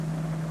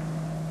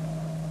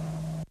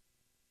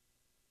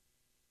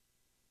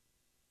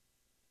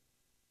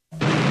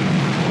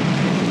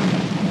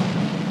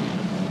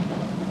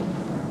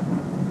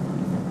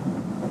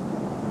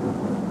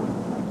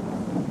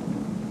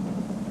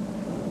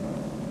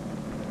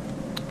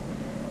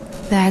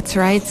That's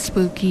right,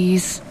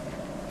 spookies.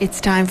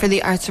 It's time for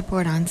the Arts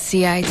Report on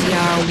CITR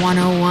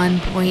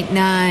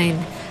 101.9.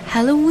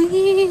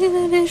 Halloween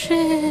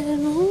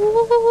edition. Ooh.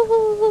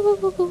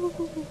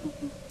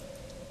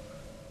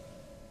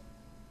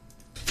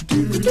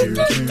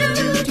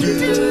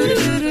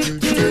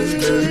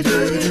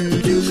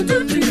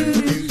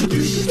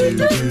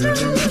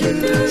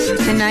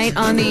 Tonight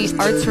on the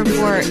Arts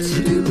Report,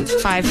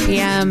 5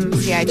 p.m.,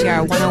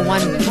 CITR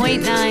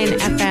 101.9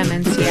 FM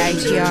and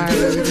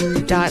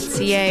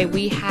CITR.ca.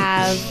 We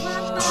have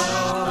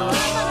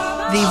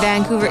the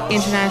Vancouver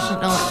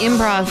International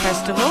Improv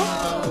Festival,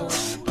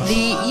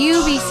 the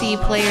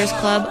UBC Players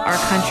Club, Our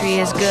Country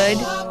is Good,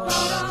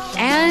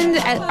 and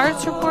at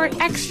Arts Report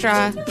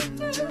Extra,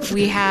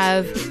 we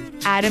have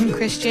Adam,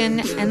 Christian,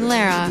 and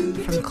Lara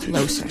from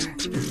Closer.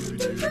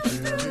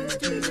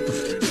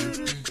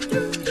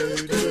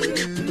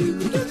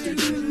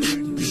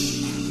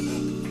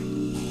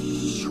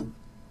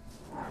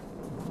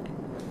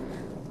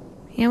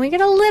 Yeah, we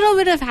get a little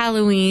bit of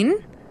Halloween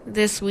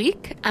this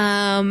week,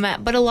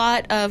 but a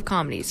lot of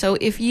comedy. So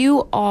if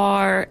you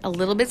are a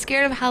little bit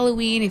scared of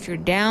Halloween, if you're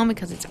down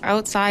because it's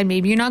outside,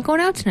 maybe you're not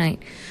going out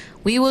tonight,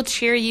 we will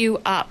cheer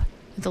you up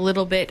with a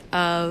little bit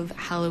of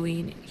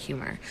Halloween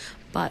humor.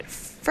 But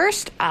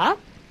first up,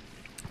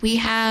 we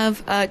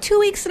have 2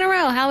 weeks in a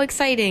row. How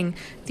exciting.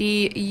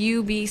 The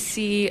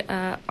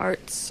UBC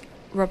arts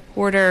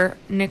reporter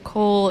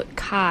Nicole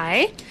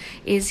Kai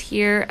is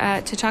here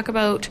to talk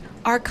about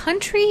Our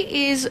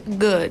Country is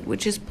Good,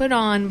 which is put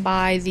on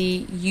by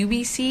the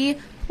UBC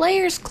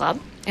Players Club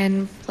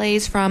and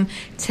plays from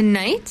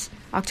tonight,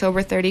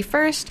 October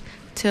 31st,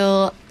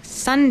 till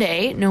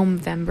Sunday,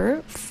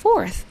 November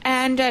 4th.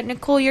 And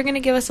Nicole, you're going to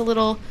give us a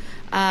little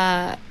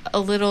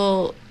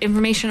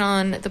information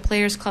on the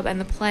Players Club and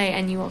the play,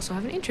 and you also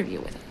have an interview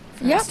with it.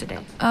 Us today.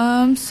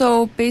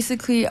 So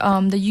basically,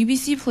 the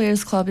UBC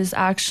Players Club is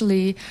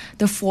actually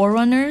the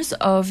forerunners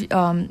of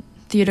the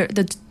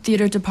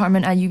theater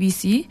department at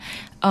UBC,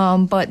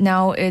 but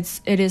now it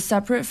is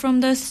separate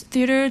from this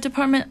theater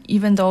department,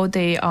 even though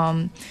they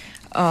I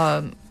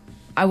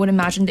would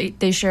imagine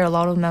they share a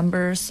lot of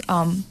members.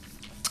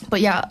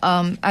 But yeah,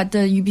 at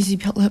the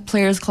UBC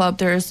Players Club,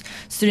 there's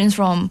students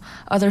from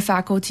other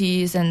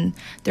faculties and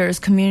there's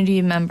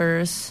community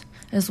members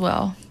as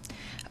well.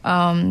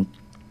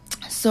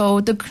 So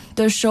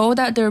the show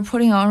that they're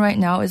putting on right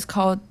now is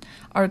called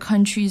Our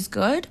Country's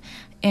Good,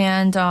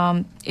 and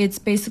it's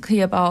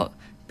basically about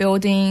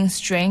building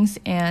strength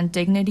and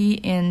dignity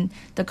in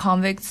the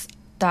convicts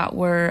that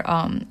were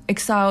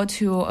exiled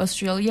to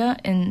Australia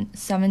in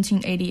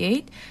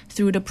 1788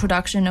 through the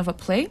production of a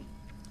play.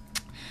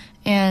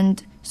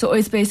 And so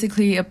it's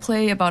basically a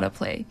play about a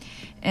play.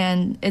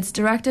 And it's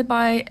directed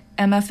by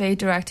MFA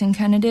directing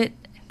candidate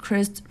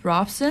Chris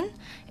Robson,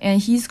 and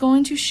he's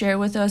going to share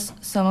with us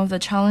some of the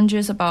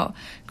challenges about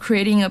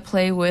creating a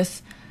play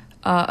with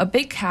a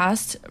big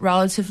cast,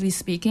 relatively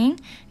speaking,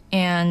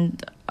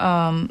 and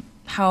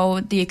how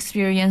the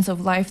experience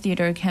of live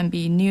theater can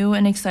be new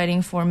and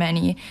exciting for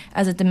many,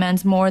 as it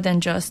demands more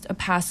than just a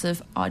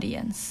passive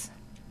audience.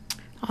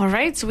 All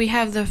right, so we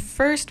have the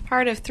first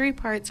part of 3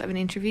 parts of an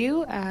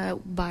interview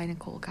by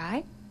Nicole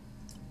Kai.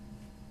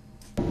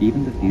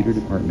 Even the theater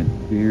department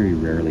very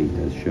rarely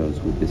does shows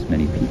with this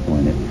many people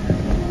in it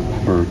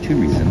for 2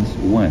 reasons.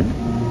 One,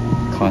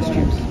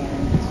 costumes.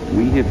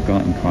 We have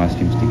gotten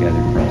costumes together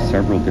from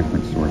several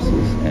different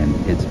sources, and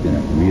it's been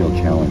a real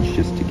challenge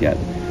just to get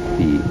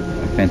the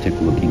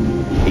authentic-looking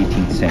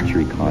 18th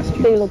century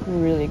costumes. They look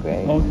really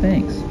great. Oh,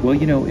 thanks. Well,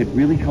 it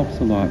really helps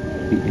a lot.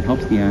 It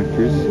helps the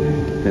actors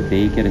that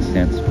they get a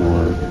sense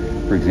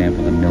for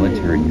example, the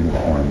military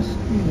uniforms.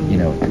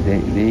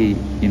 They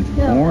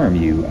inform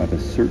you of a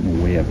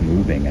certain way of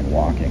moving and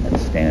walking and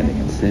standing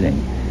and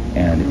sitting,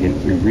 and it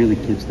really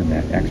gives them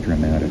that extra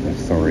amount of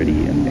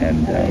authority and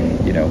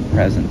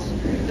presence.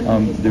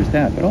 There's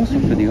that, but also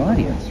for the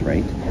audience,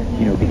 right?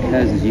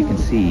 Because as you can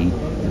see,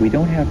 we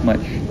don't have much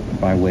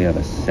by way of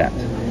a set.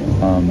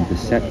 The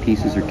set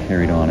pieces are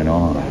carried on and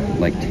off,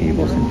 like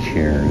tables and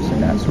chairs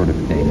and that sort of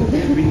thing.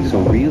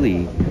 So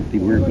really,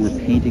 we're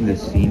painting the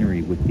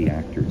scenery with the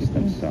actors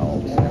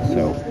themselves.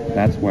 So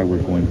that's why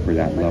we're going for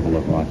that level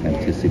of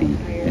authenticity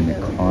in the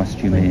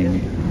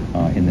costuming,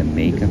 in the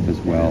makeup as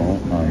well.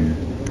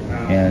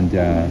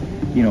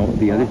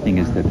 The other thing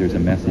is that there's a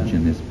message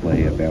in this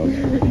play about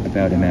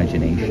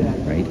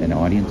imagination, right? And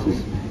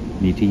audiences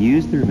need to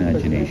use their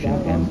imagination,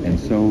 and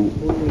so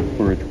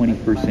for a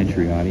 21st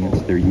century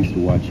audience, they're used to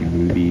watching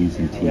movies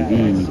and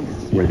TV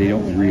where they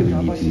don't really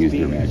need to use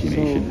their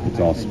imagination. It's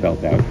all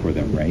spelled out for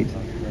them, right?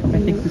 I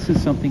think this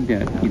is something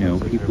that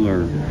people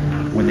are,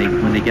 when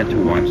they get to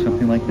watch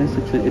something like this,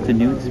 it's a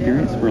new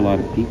experience for a lot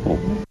of people.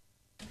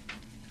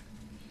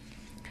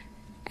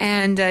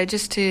 And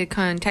just to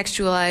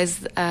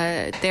contextualize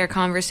their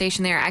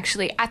conversation, they're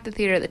actually at the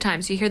theater at the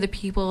time. So you hear the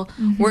people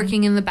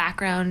working in the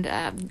background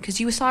because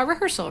you saw a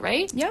rehearsal,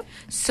 right? Yep.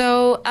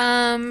 So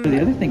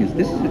the other thing is,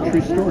 this is a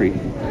true story.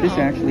 This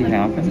actually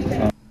happened.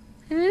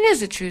 And it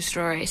is a true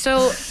story.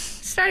 So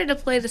started to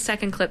play the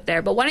second clip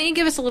there, but why don't you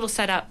give us a little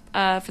setup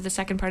for the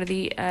second part of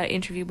the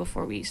interview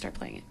before we start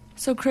playing it?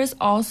 So Chris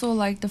also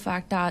liked the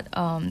fact that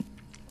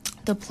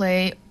the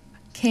play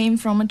came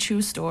from a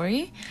true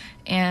story,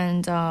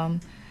 and I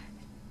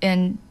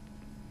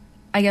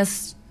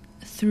guess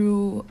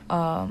through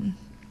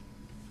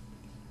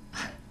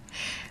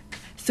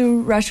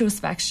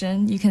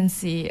retrospection, you can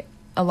see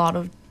a lot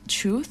of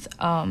truth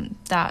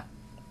that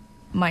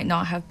might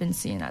not have been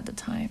seen at the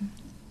time.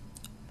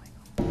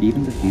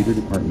 Even the theater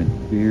department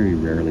very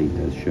rarely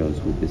does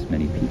shows with this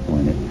many people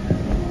in it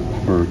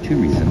for two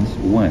reasons.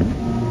 One,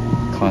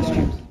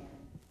 costumes.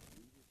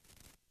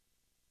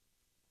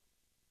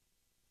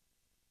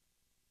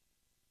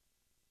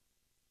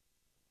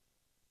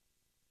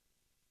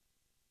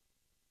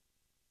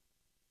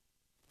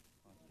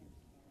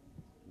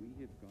 We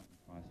have gotten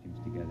costumes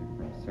together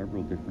from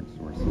several different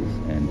sources,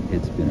 and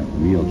it's been a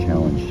real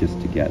challenge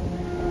just to get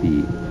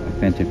the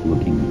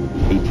authentic-looking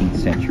 18th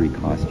century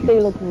costumes. They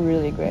look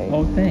really great.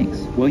 Oh, thanks.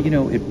 Well,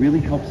 it really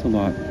helps a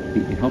lot.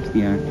 It helps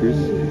the actors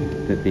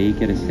that they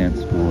get a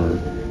sense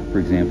for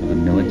example, the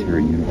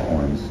military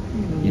uniforms.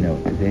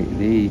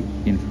 They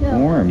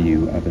inform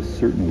you of a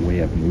certain way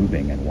of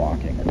moving and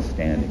walking and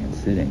standing and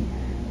sitting.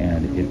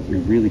 And it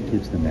really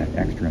gives them that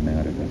extra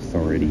amount of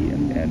authority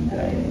and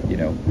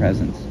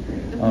presence.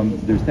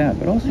 There's that,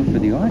 but also for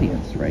the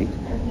audience, right?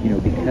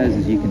 Because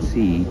as you can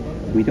see,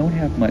 we don't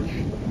have much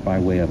by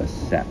way of a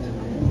set.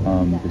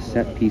 The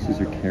set pieces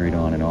are carried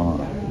on and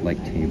off,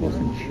 like tables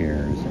and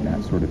chairs and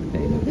that sort of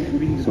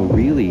thing. So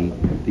really,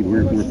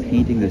 we're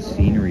painting the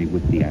scenery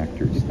with the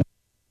actors.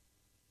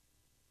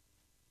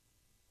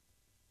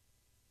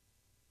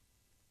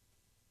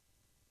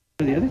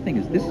 The other thing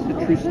is, this is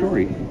a true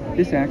story.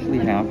 This actually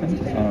happened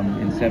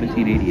in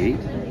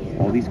 1788.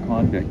 All these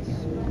convicts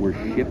were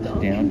shipped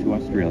down to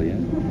Australia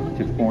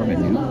to form a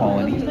new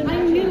colony,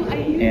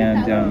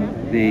 and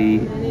the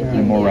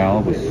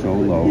morale was so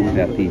low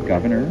that the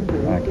governor,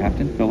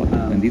 Captain Phillip,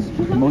 and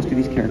most of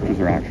these characters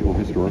are actual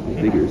historical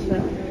figures,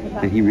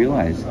 that he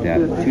realized that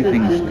two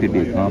things could be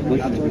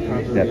accomplished,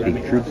 that the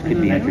troops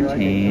could be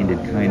entertained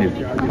and kind of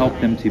help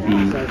them to be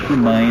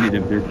reminded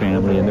of their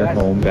family and their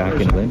home back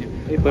in England,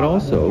 but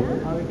also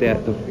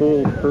that the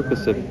whole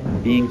purpose of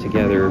being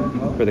together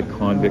for the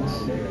convicts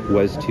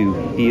was to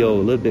feel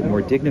a little bit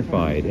more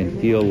dignified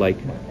and feel like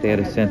they had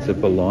a sense of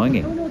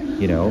belonging,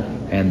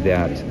 and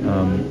that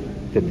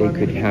they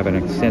could have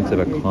a sense of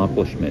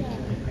accomplishment,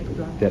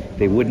 that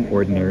they wouldn't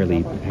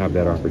ordinarily have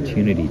that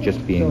opportunity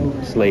just being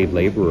slave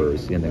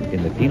laborers in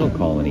the penal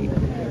colony.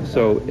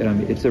 So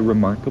it's a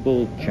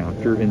remarkable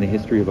chapter in the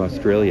history of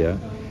Australia.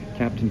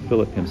 Captain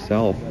Phillip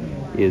himself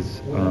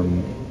is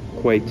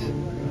quite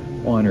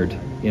honored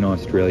in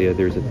Australia.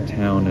 There's a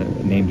town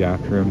named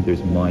after him,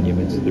 there's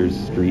monuments, there's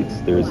streets,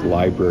 there's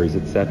libraries,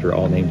 etc.,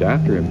 all named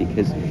after him,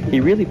 because he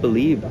really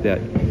believed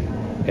that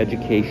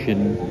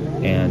education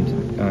and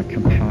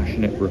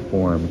compassionate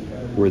reform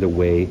were the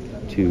way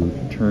to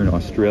turn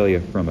Australia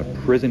from a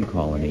prison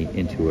colony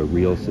into a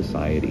real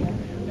society.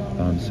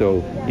 So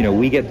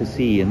we get to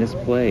see in this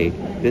play,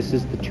 this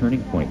is the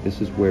turning point.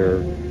 This is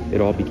where it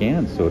all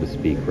began, so to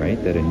speak,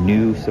 right? That a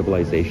new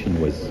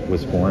civilization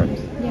was formed.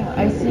 Yeah,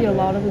 I see a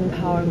lot of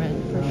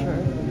empowerment for sure,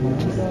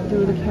 just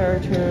through the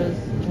characters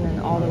and then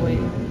all the way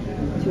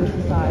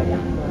to society.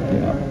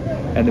 Yeah,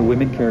 and the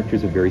women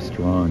characters are very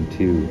strong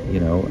too.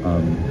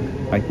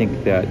 I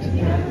think that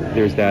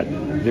there's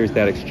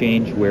that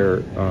exchange where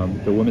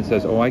the woman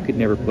says, "Oh, I could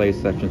never play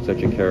such and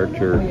such a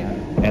character,"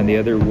 and the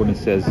other woman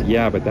says,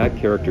 "Yeah, but that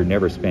character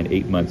never spent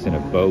 8 months in a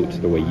boat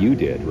the way you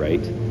did,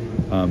 right?"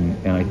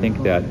 And I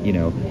think that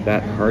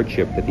that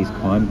hardship that these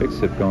convicts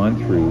have gone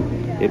through,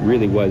 it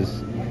really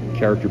was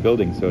character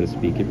building, so to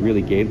speak. It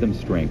really gave them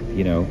strength.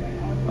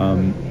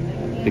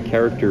 The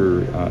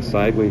character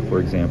Sideway, for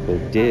example,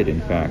 did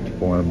in fact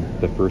form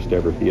the first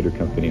ever theatre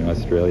company in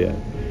Australia.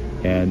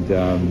 And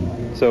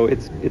so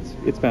it's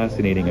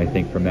fascinating, I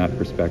think, from that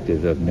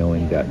perspective of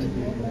knowing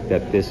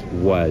that this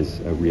was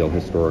a real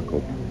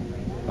historical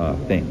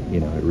thing.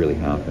 It really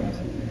happened.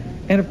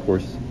 And of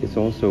course, it's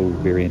also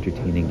very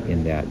entertaining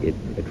in that it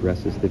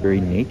addresses the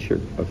very nature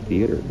of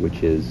theater,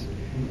 which is,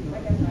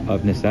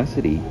 of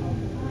necessity,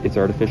 it's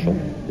artificial,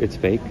 it's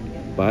fake,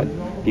 but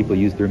people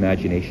use their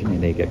imagination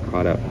and they get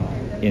caught up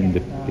in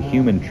the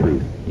human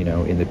truth,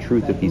 in the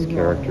truth of these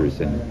characters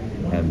and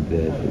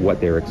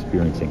what they're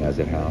experiencing as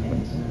it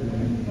happens.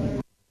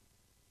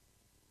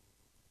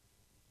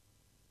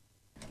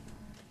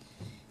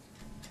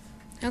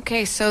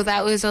 Okay, so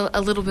that was a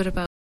little bit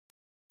about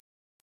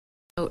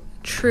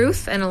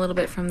truth and a little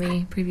bit from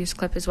the previous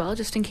clip as well,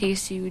 just in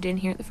case you didn't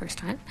hear it the first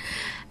time.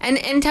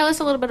 And tell us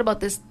a little bit about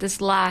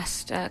this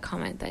last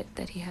comment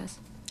that he has.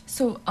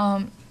 So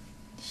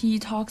he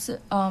talks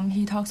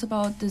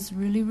about this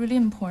really, really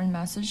important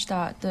message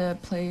that the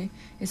play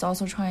is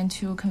also trying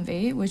to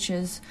convey, which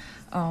is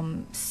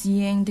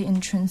seeing the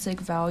intrinsic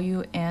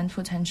value and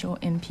potential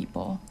in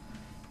people.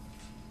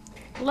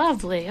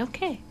 Lovely.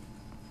 Okay.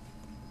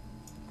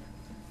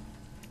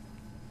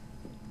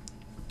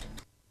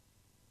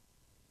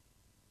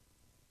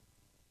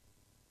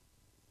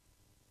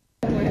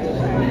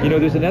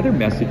 There's another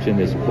message in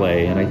this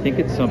play, and I think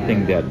it's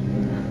something that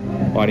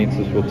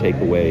audiences will take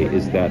away,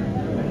 is that,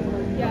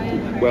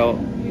 well,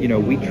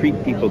 we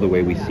treat people the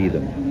way we see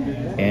them,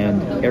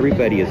 and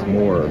everybody is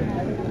more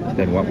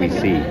than what we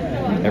see.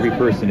 Every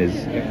person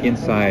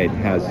inside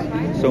has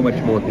so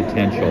much more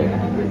potential,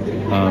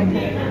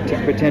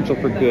 potential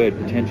for good,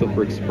 potential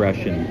for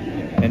expression,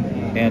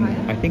 and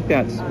I think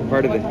that's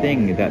part of the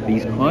thing, that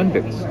these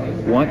convicts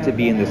want to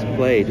be in this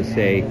play to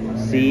say,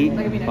 see,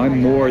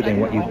 I'm more than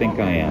what you think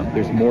I am.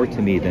 There's more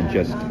to me than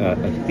just a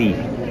thief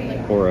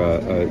or a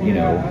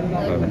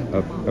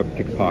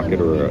pickpocket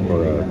or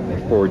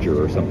a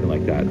forger or something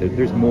like that.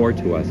 There's more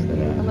to us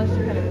than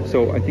that.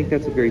 So I think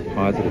that's a very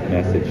positive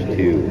message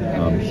too,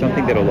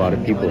 something that a lot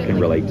of people can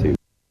relate to.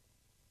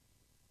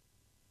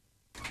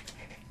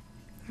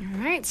 All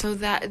right, so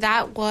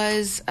that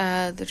was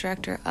the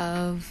director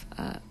of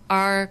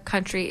Our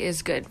Country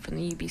is Good from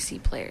the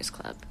UBC Players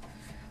Club.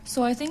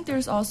 So I think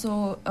there's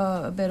also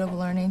a bit of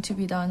learning to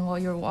be done while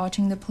you're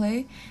watching the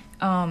play.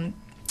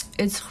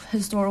 Its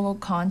historical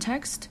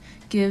context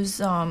gives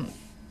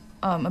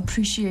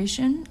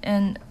appreciation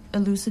and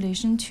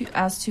elucidation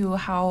as to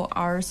how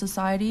our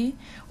society,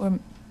 or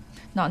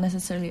not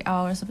necessarily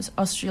ours,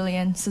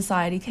 Australian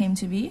society came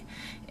to be.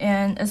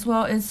 And as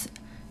well, it's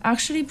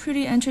actually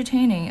pretty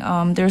entertaining.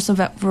 There's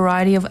a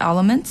variety of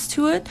elements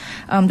to it.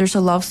 There's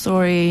a love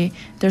story,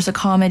 there's a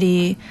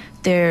comedy,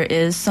 there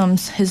is some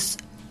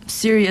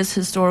serious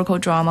historical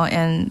drama,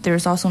 and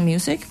there's also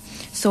music.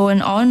 So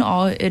in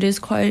all, it is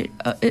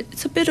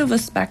it's a bit of a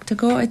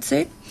spectacle, I'd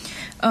say.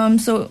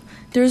 So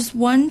there's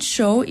one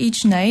show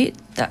each night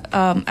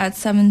at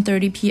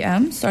 7:30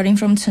 p.m. starting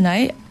from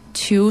tonight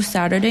to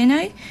Saturday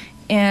night.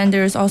 And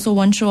there's also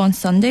one show on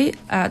Sunday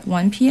at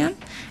 1 p.m.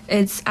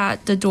 It's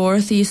at the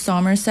Dorothy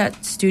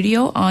Somerset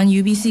Studio on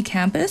UBC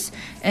campus,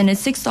 and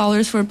it's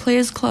 $6 for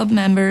Players Club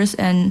members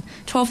and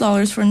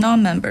 $12 for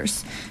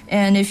non-members.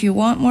 And if you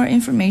want more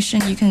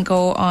information, you can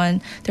go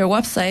on their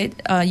website,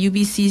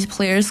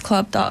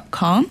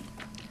 ubcplayersclub.com,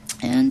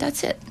 and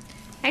that's it.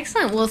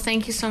 Excellent. Well,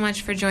 thank you so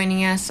much for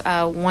joining us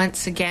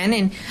once again,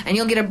 and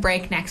you'll get a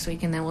break next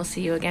week, and then we'll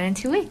see you again in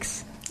 2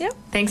 weeks. Yep.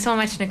 Thanks so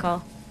much,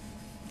 Nicole.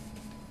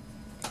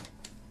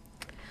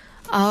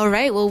 All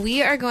right, well,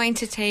 we are going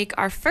to take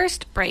our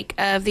first break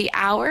of the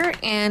hour,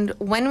 and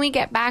when we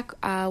get back,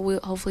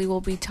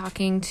 we'll be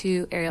talking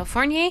to Ariel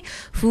Fournier,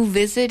 who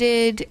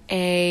visited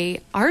a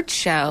art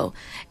show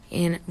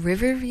in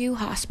Riverview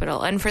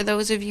Hospital. And for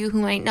those of you who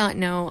might not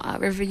know,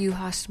 Riverview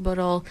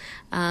Hospital,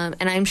 and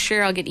I'm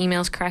sure I'll get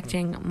emails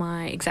correcting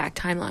my exact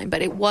timeline,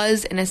 but it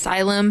was an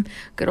asylum,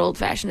 good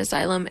old-fashioned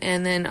asylum,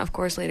 and then, of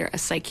course, later a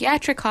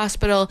psychiatric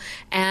hospital,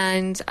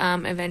 and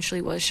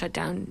eventually was shut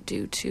down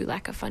due to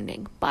lack of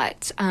funding.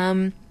 But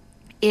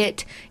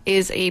it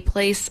is a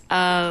place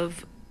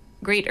of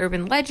great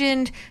urban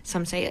legend.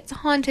 Some say it's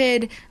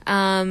haunted.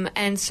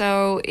 And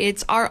so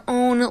it's our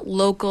own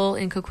local,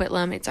 in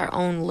Coquitlam, it's our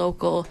own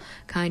local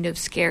kind of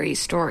scary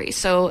story.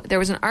 So there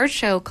was an art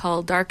show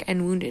called Dark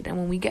and Wounded. And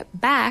when we get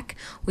back,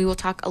 we will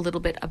talk a little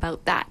bit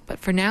about that. But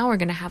for now, we're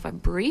going to have a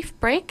brief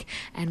break,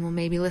 and we'll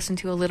maybe listen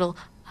to a little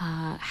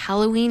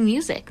Halloween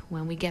music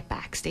when we get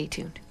back. Stay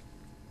tuned.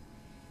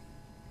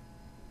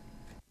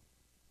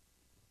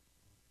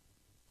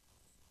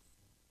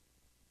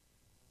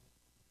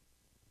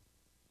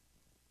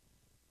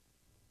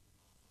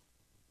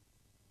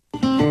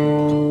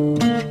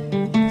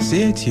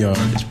 CITR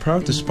is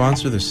proud to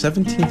sponsor the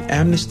 17th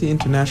Amnesty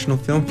International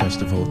Film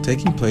Festival,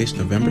 taking place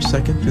November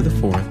 2nd through the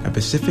 4th at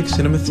Pacific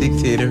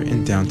Cinematheque Theatre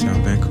in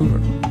downtown Vancouver.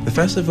 The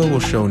festival will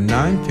show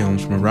 9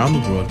 films from around the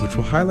world, which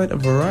will highlight a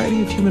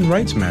variety of human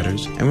rights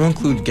matters and will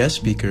include guest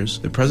speakers,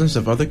 the presence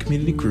of other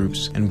community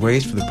groups, and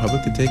ways for the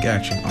public to take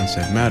action on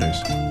said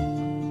matters.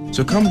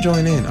 So come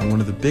join in on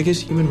one of the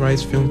biggest human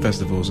rights film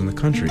festivals in the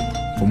country.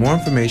 For more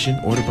information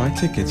or to buy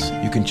tickets,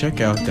 you can check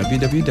out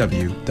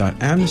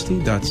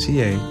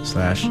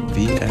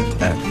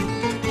www.amnesty.ca/VFF.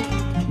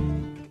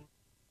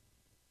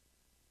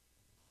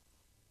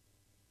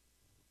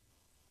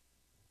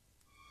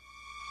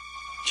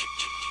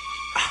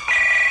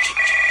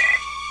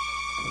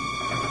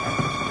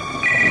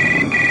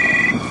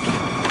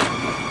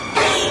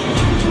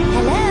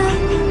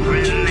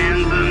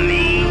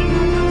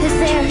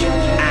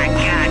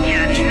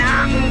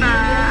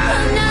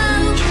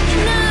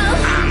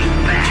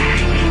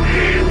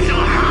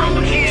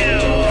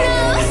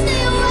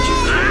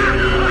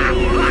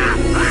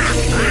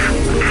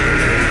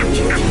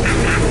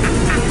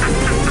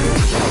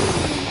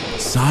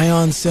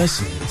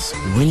 Sessions,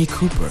 Winnie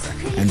Cooper,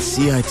 and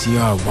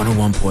CITR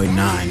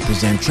 101.9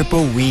 present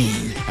Triple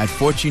Ween at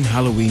Fortune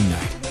Halloween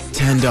Night.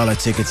 $10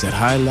 tickets at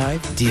High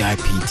Life,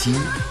 DIPT,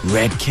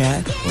 Red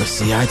Cat, or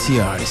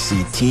CITR to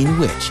see Teen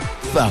Witch,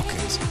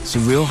 Falcons,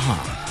 Surreal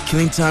Haunt,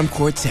 Killing Time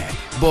Quartet,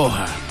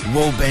 Boha,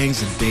 Woe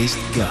Bangs, and Based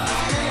God.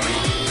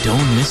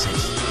 Don't miss it.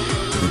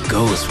 The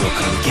ghosts will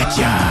come get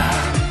ya.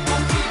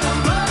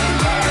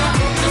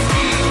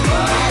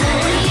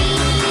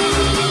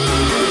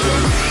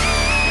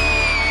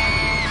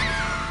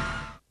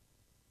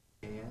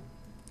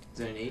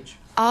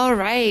 All All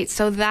right.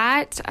 So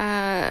that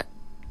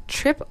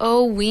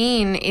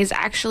Trip-O-Ween is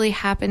actually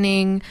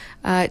happening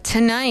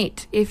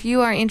tonight. If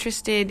you are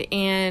interested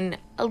in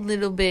a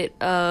little bit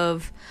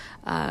of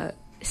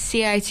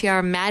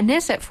CITR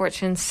madness at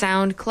Fortune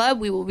Sound Club,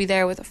 we will be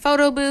there with a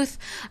photo booth.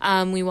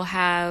 We will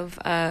have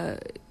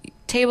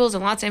tables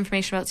and lots of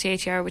information about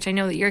CITR, which I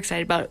know that you're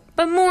excited about.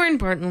 But more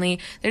importantly,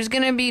 there's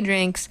going to be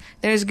drinks.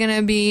 There's going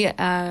to be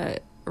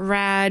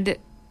rad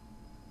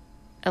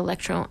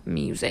electro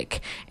music.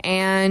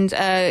 And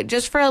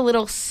just for a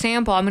little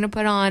sample, I'm going to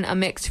put on a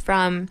mix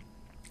from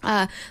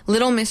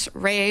Little Miss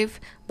Rave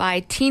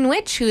by Teen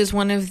Witch, who is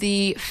one of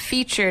the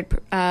featured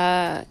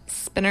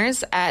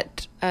spinners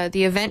at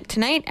the event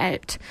tonight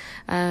at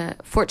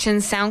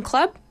Fortune Sound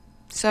Club.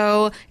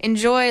 So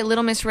enjoy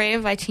Little Miss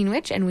Rave by Teen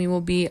Witch, and we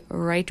will be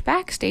right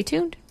back. Stay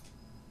tuned.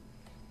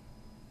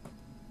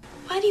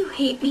 Why do you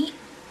hate me?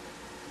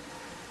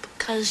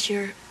 Because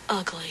you're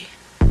ugly.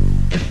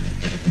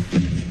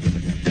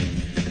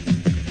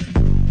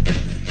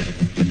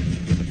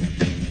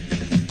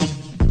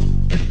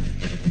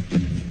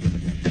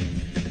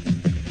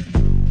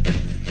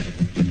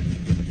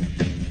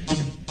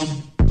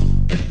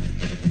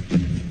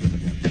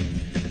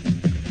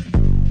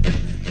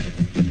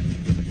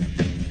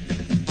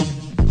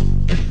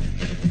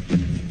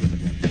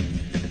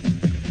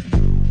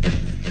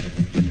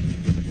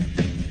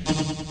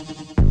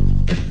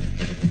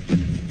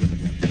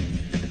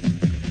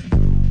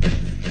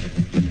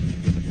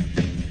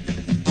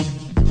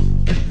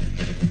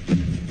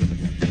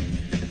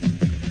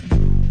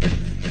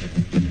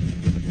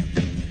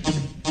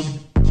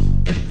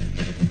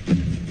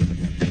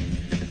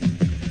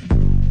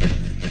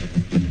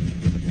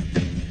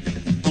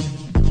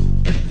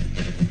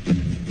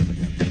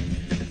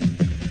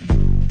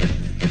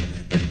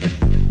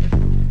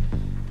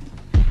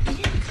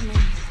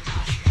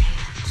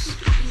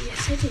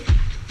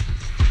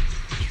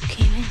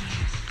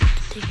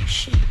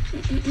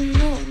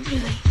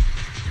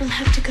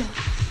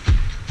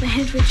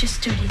 We're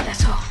just dirty,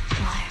 that's all.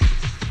 Liar.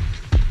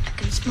 I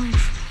can smell it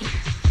from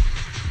here.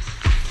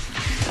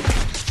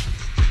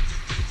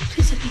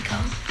 Please let me go.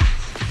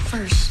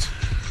 First,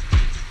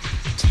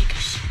 take a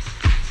shit.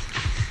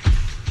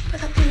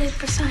 But I'll be late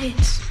for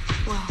science.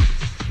 Well,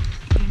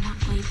 you're not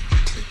leaving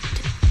until you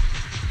do.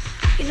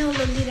 You know,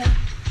 Lolita,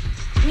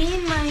 me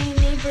and my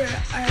neighbor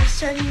are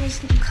starting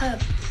this new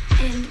club.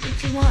 And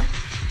if you want,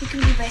 you can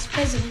be vice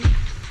president.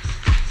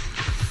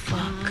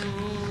 Fuck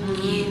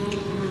you.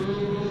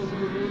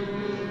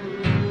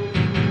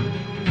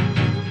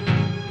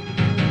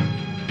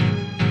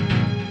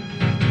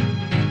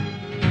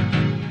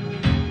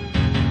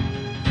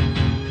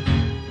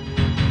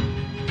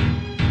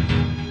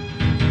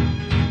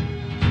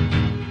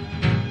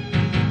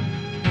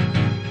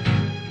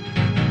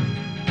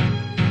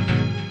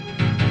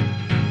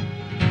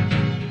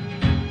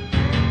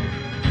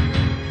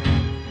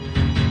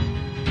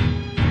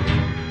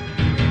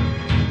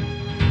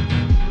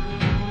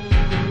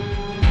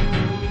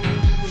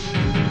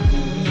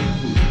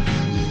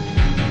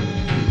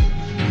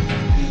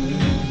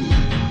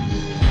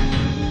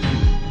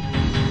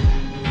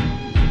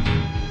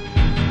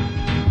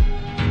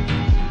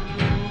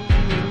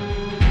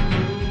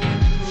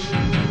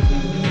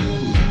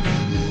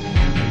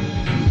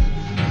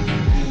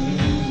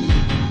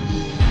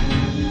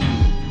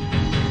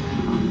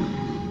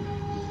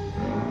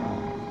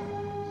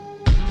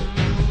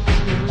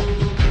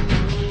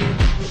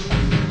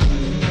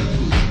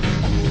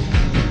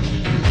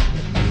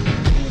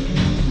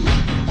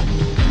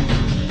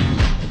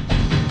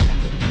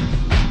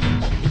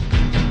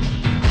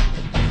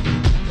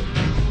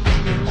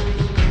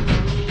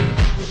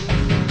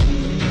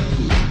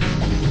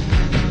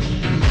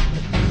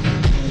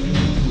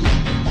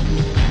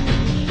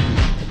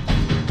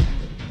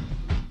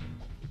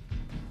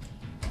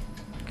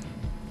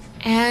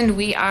 And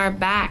we are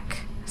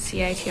back,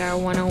 CITR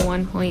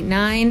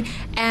 101.9,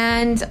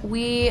 and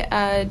we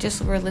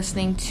just were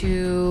listening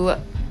to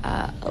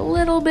a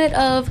little bit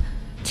of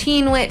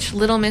Teen Witch,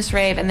 Little Miss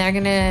Rave, and they're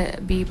going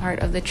to be part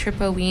of the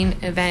Trip-O-Ween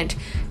event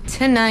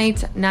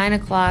tonight, 9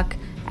 o'clock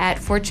at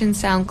Fortune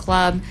Sound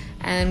Club,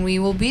 and we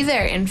will be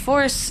there in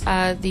force,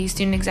 the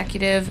student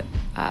executive,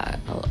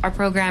 our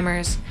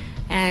programmers,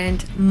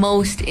 and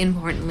most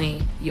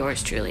importantly,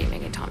 yours truly,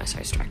 Megan Thomas,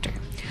 arts director.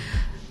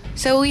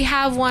 So we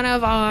have one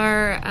of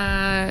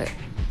our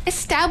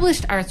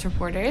established arts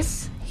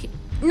reporters,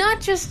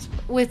 not just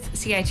with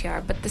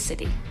CITR, but the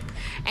city.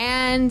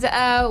 And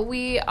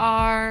we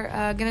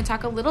are going to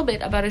talk a little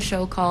bit about a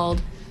show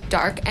called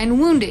Dark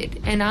and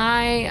Wounded. And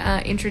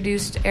I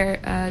introduced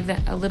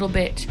a little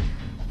bit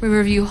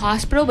Riverview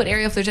Hospital, but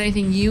Ariel, if there's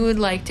anything you would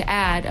like to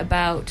add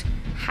about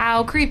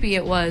how creepy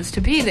it was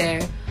to be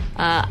there,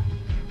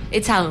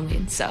 it's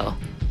Halloween, so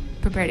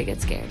prepare to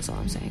get scared, is all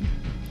I'm saying.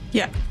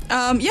 Yeah.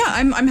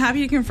 I'm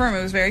happy to confirm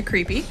it was very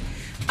creepy.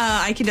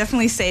 I can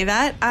definitely say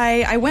that.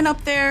 I went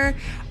up there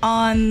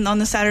on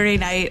the Saturday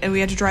night, and we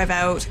had to drive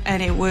out,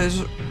 and it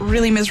was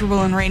really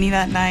miserable and rainy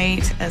that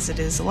night, as it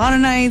is a lot of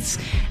nights,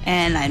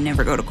 and I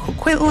never go to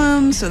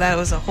Coquitlam, so that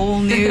was a whole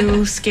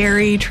new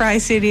scary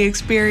Tri-City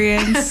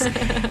experience.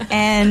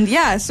 And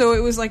yeah, so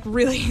it was like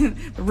really,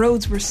 the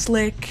roads were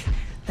slick,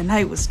 the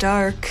night was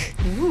dark.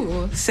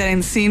 Ooh. Setting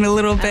the scene a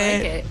little bit. I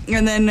like it.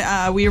 And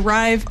then we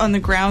arrive on the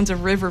grounds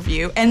of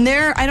Riverview. And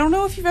there, I don't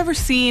know if you've ever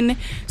seen...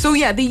 So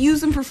yeah, they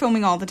use them for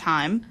filming all the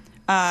time.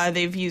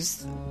 They've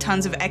used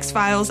tons of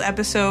X-Files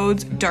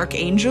episodes. Dark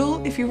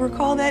Angel, if you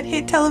recall that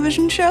hit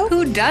television show.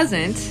 Who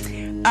doesn't?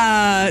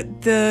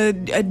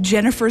 The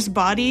Jennifer's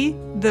Body,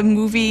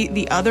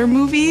 the other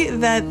movie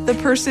that the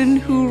person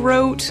who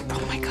wrote...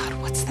 Oh my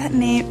god, what's that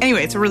name?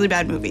 Anyway, it's a really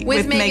bad movie.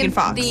 With Megan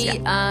Fox. The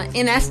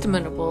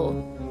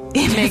inestimable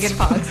Megan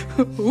Fox.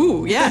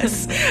 Ooh,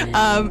 yes.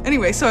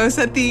 Anyway, so I was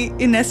at the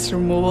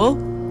inestimable.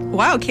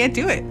 Wow, can't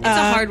do it. It's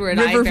a hard word.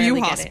 Riverview I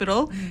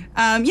Hospital.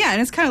 Yeah,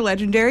 and it's kind of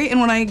legendary. And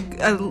when I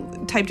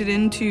typed it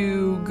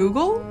into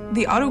Google,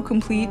 the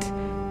autocomplete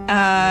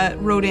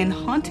wrote in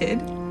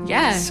haunted.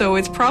 Yeah. So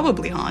it's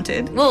probably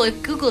haunted. Well, if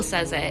Google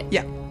says it.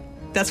 Yeah,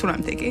 that's what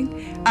I'm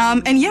thinking.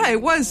 And yeah,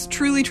 it was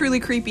truly,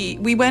 truly creepy.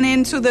 We went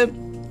in, so the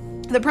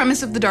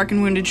premise of the Dark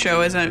and Wounded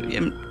show, as I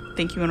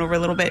think you went over a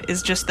little bit,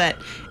 is just that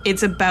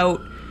it's about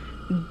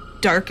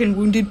dark and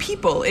wounded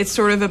people. It's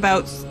sort of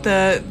about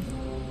the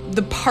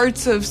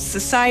parts of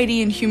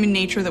society and human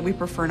nature that we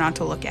prefer not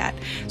to look at.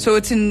 So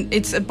it's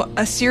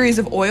a series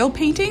of oil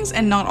paintings,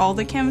 and not all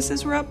the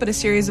canvases were up, but a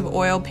series of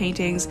oil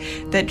paintings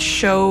that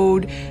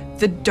showed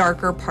the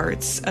darker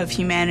parts of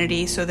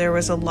humanity. So there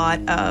was a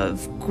lot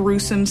of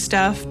gruesome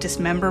stuff,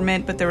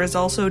 dismemberment, but there was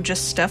also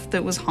just stuff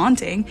that was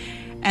haunting.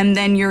 And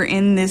then you're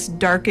in this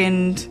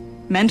darkened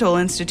mental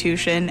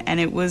institution, and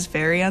it was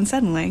very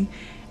unsettling.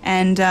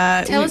 And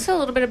tell us a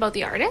little bit about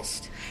the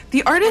artist.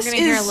 The artist We're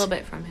going to hear a little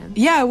bit from him.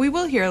 Yeah, we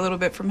will hear a little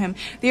bit from him.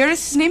 The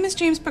artist, his name is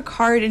James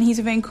Picard, and he's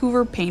a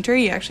Vancouver painter.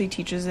 He actually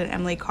teaches at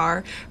Emily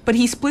Carr, but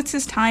he splits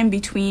his time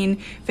between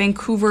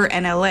Vancouver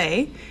and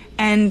LA,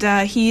 and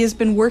he has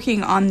been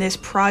working on this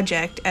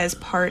project as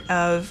part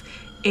of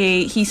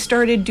he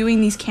started doing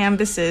these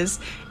canvases,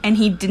 and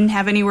he didn't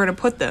have anywhere to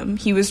put them.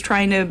 He was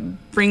trying to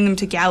bring them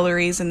to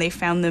galleries, and they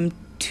found them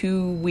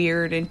too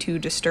weird and too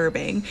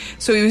disturbing.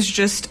 So he was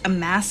just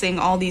amassing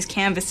all these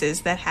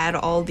canvases that had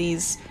all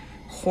these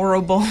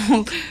horrible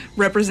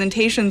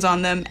representations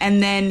on them,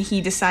 and then he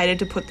decided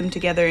to put them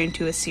together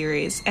into a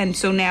series. And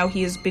so now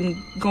he has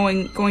been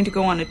going to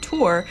go on a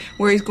tour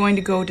where he's going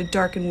to go to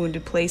dark and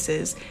wounded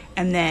places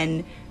and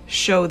then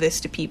show this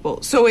to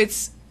people. So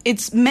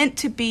it's meant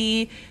to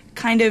be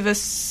kind of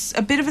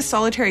a bit of a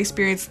solitary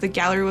experience. The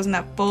gallery wasn't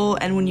that full,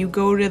 and when you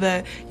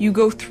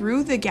go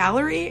through the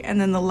gallery,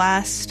 and then the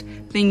last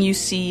thing you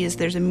see is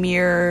there's a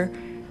mirror,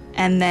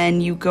 and then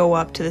you go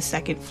up to the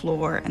second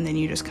floor, and then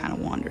you just kind of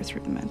wander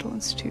through the mental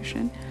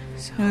institution.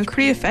 So it was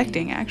pretty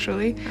affecting,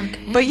 actually.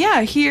 Okay. But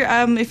yeah, here,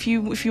 if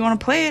you want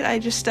to play it, I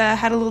just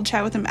had a little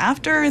chat with him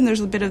after, and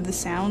there's a bit of the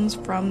sounds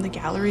from the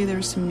gallery.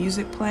 There's some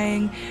music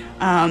playing.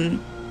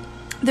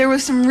 There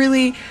was some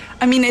really,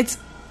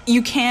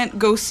 you can't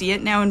go see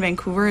it now in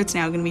Vancouver. It's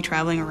now going to be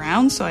traveling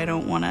around, so I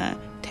don't want to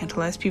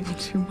tantalize people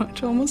too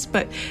much almost.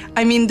 But,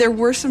 there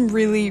were some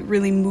really,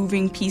 really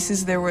moving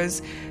pieces. There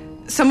was...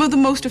 Some of the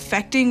most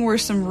affecting were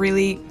some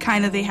really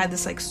they had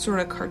this sort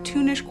of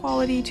cartoonish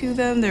quality to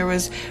them. There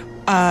was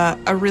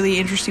a really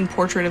interesting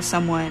portrait of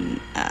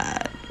someone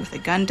with a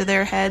gun to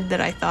their head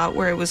that I thought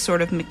where it was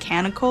sort of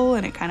mechanical,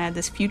 and it kind of had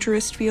this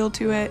futurist feel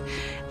to it.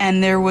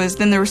 And there were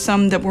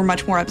some that were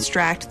much more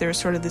abstract. There was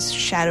sort of this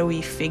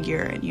shadowy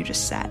figure, and you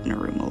just sat in a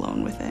room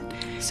alone with it.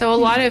 So a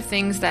lot of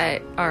things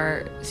that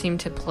seem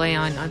to play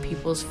on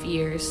people's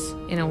fears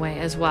in a way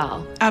as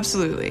well.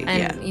 Absolutely,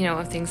 and,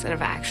 of things that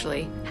have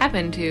actually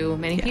happened to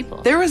many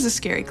people. There was a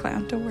scary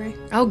clown, don't worry.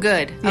 Oh,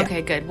 good. Yeah.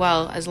 Okay, good.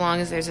 Well, as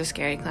long as there's a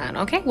scary clown.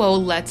 Okay, well,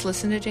 let's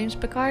listen to James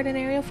Picard and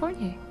Ariel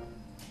Fournier.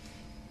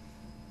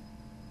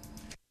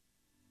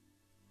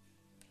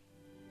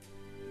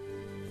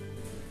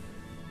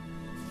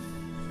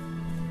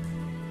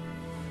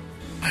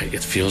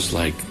 It feels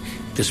like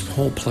this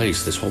whole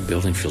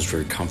building feels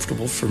very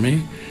comfortable for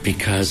me,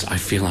 because I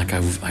feel like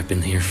I've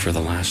been here for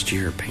the last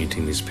year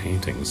painting these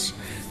paintings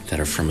that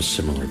are from a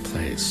similar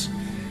place.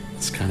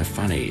 It's kind of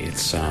funny.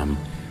 It's, it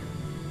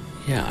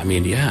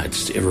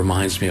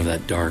reminds me of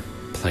that dark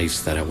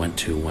place that I went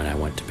to when I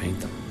went to paint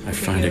them. I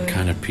find it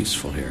kind of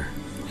peaceful here,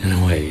 in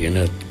a way, in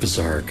a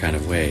bizarre kind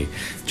of way,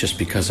 just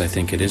because I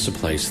think it is a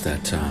place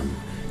that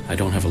I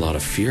don't have a lot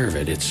of fear of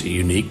it. It's a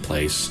unique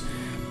place.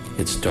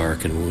 It's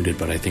dark and wounded,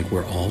 but I think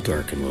we're all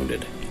dark and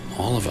wounded.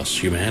 All of us,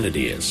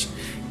 humanity is.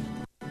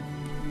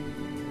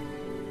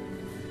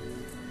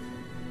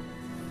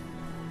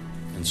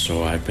 And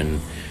so I've been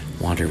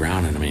wandering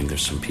around, and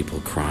there's some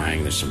people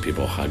crying, there's some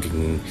people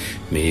hugging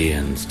me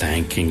and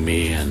thanking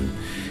me, and,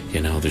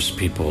 there's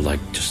people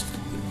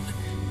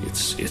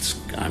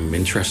I'm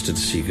interested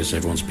to see, because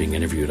everyone's being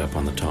interviewed up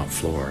on the top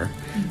floor,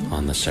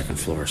 on the second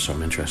floor, so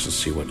I'm interested to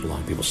see what a lot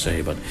of people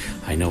say. But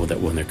I know that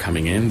when they're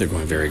coming in, they're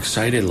going very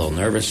excited, a little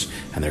nervous,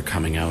 and they're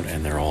coming out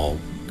and they're all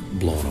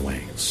blown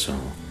away. So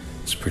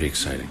it's pretty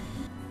exciting.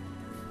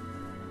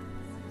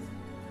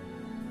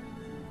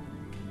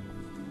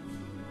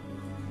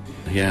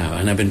 Yeah,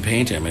 and I've been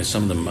painting. I mean,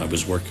 some of them I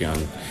was working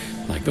on.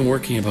 I've been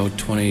working about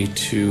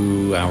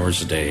 22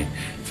 hours a day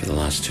for the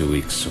last 2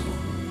 weeks, so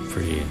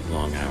pretty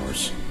long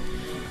hours.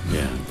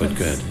 Yeah, but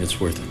good. It's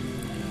worth it.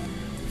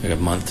 I got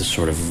a month to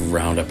sort of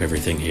round up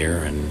everything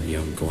here and,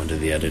 go into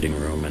the editing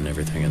room and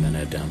everything, and then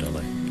head down to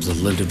LA. There's the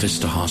Linda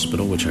Vista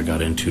Hospital, which I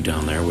got into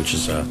down there, which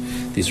is,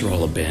 these are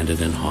all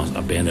abandoned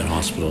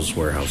hospitals,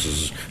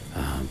 warehouses,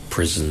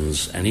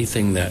 prisons,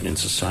 anything that in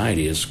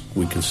society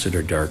we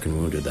consider dark and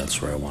wounded.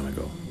 That's where I want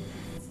to go.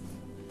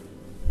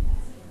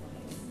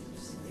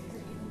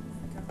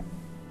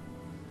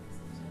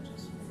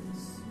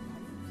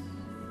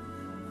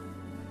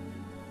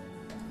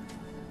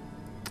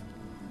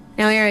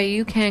 Now, Era,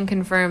 you can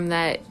confirm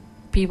that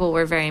people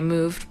were very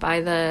moved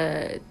by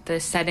the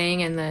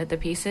setting and the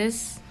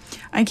pieces.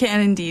 I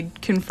can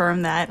indeed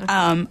confirm that.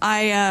 Okay.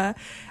 I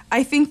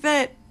think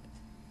that.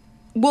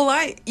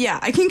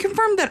 I can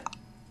confirm that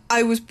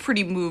I was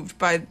pretty moved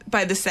by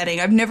the setting.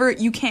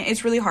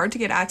 It's really hard to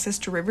get access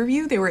to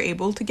Riverview. They were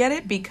able to get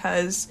it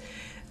because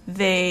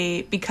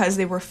they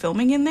were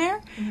filming in there,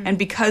 and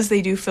because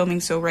they do filming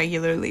so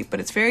regularly.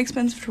 But it's very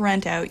expensive to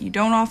rent out. You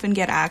don't often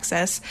get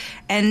access,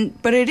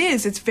 but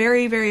it's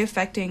very, very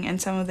affecting, and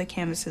some of the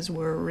canvases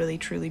were really,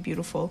 truly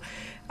beautiful,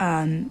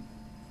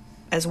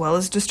 as well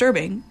as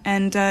disturbing.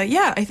 And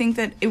I think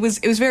that it was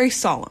very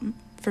solemn,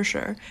 for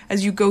sure.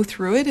 As you go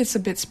through it, it's a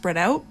bit spread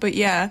out, but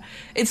yeah,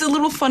 it's a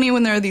little funny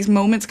when there are these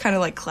moments, kind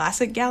of like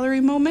classic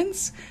gallery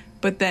moments,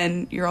 but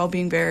then you're all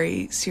being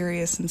very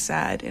serious and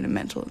sad in a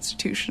mental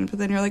institution. But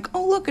then you're like,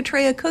 oh, look, a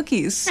tray of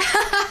cookies.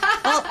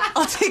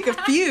 I'll take a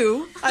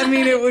few. I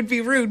mean, it would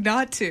be rude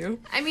not to.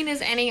 I mean,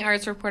 as any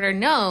arts reporter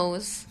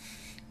knows,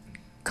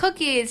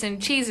 cookies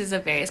and cheeses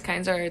of various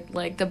kinds are,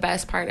 like, the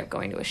best part of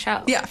going to a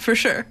show. Yeah, for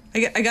sure.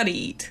 I got to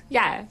eat.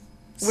 Yeah.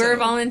 We're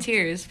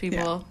volunteers,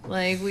 people. Yeah.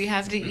 Like, we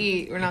have to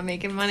eat. We're not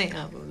making money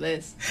off of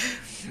this.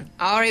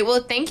 All right.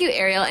 Well, thank you,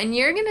 Ariel. And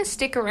you're going to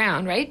stick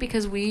around, right?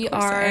 Because we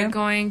are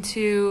going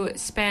to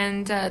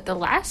spend the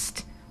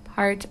last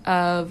part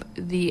of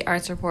the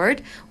Arts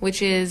Report,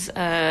 which is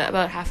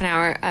about half an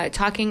hour,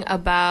 talking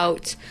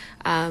about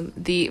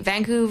the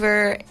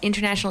Vancouver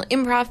International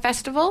Improv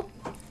Festival.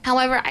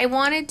 However, I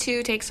wanted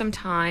to take some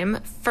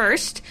time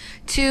first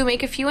to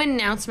make a few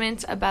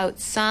announcements about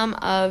some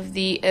of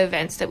the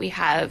events that we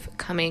have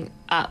coming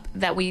up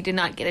that we did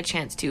not get a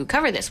chance to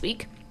cover this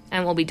week,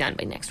 and will be done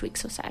by next week,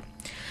 so sad.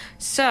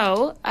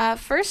 So,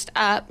 first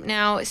up,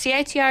 now,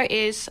 CITR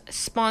is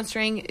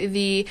sponsoring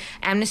the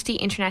Amnesty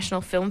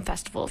International Film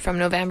Festival from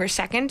November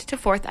 2nd to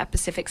 4th at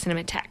Pacific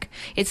Cinematheque.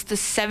 It's the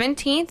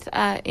 17th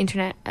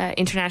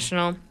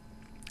International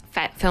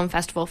Film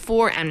Festival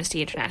for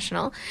Amnesty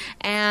International,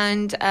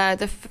 and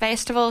the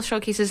festival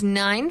showcases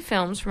 9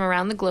 films from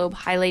around the globe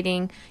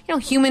highlighting,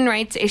 human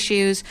rights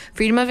issues,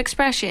 freedom of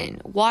expression,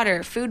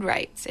 water, food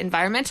rights,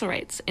 environmental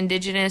rights,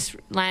 indigenous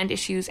land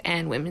issues,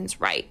 and women's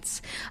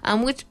rights.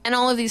 And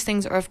all of these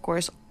things are, of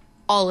course,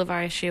 all of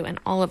our issue and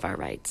all of our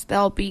rights.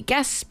 There'll be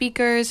guest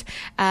speakers,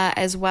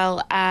 as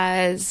well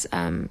as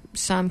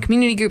some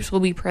community groups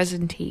will be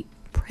presenting.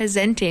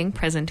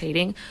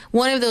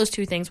 One of those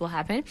two things will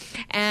happen,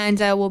 and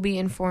we'll be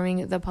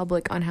informing the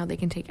public on how they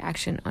can take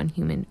action on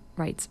human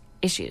rights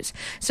issues.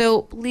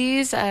 So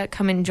please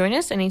come and join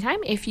us anytime.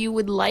 If you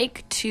would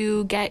like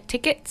to get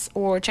tickets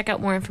or check out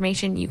more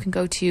information, you can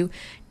go to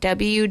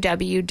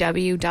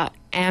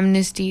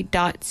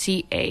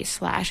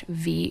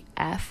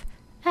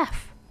www.amnesty.ca/VFF.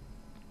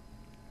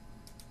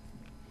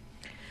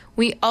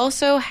 We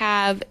also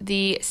have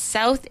the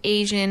South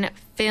Asian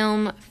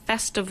Film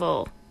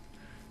Festival.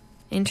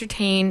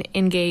 Entertain,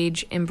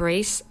 engage,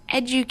 embrace,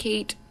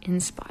 educate,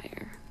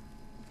 inspire.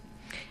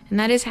 And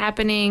that is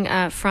happening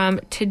from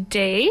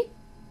today.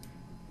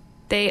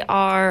 They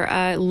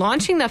are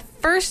launching the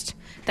first,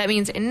 that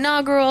means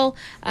inaugural,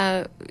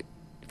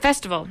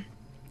 festival.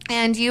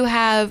 And you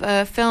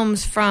have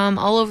films from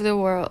all over the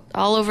world,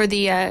 all over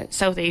the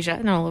South Asia,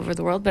 not all over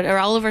the world, but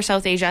all over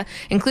South Asia,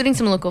 including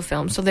some local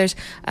films. So there's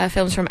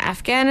films from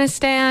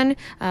Afghanistan,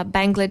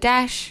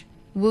 Bangladesh,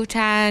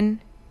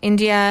 Bhutan,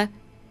 India,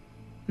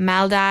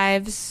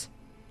 Maldives,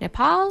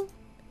 Nepal,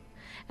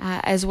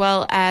 as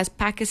well as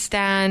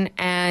Pakistan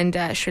and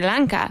Sri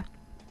Lanka.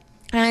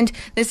 And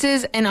this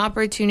is an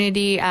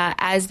opportunity,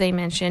 as they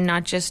mentioned,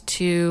 not just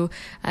to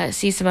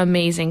see some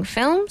amazing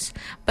films,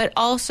 but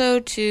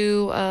also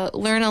to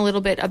learn a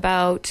little bit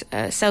about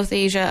South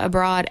Asia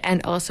abroad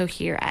and also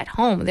here at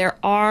home. There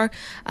are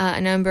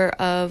a number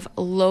of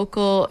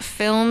local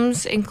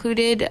films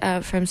included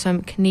from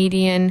some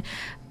Canadian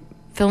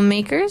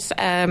filmmakers,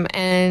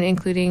 and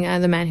including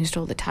The Man Who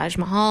Stole the Taj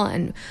Mahal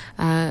and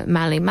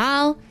Mali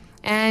Mal,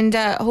 And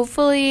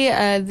hopefully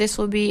this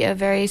will be a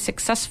very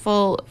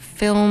successful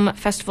film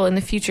festival in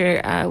the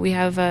future. We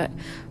have a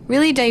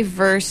really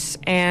diverse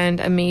and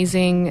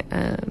amazing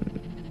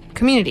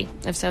community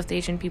of South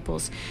Asian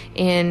peoples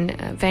in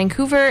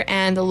Vancouver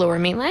and the Lower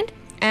Mainland.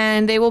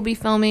 And they will be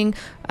screening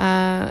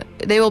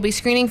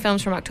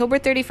films from October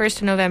 31st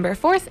to November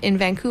 4th in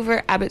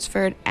Vancouver,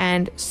 Abbotsford,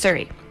 and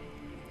Surrey.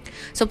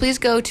 So please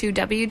go to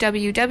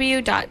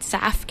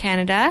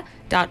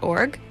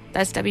www.saffcanada.org.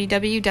 That's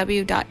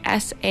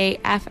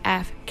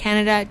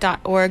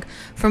www.saffcanada.org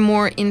for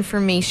more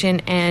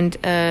information and,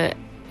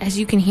 as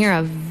you can hear,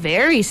 a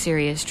very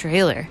serious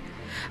trailer.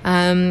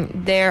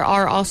 There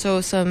are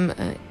also some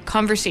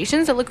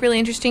conversations that look really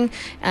interesting,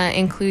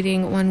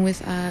 including one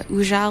with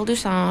Ujal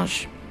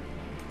Dusange.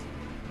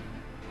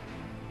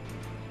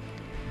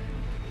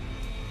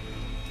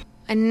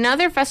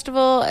 Another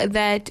festival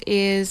that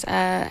is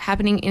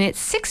happening in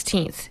its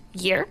 16th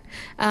year,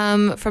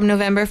 from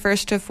November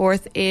 1st to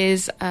 4th,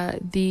 is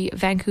the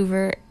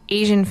Vancouver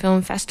Asian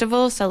Film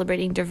Festival,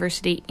 celebrating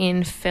diversity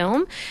in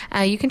film.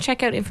 You can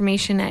check out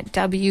information at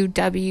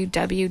www.vaf.org.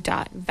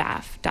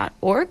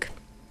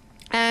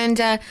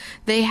 And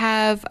they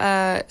have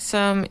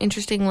some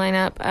interesting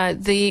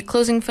lineup. The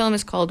closing film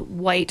is called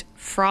White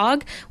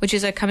Frog, which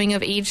is a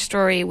coming-of-age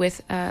story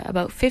with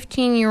about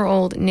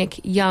 15-year-old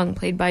Nick Young,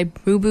 played by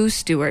Boo Boo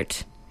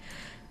Stewart.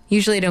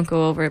 Usually I don't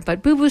go over it,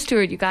 but Boo Boo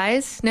Stewart, you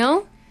guys,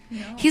 no?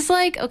 He's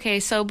like, okay,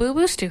 so Boo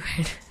Boo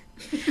Stewart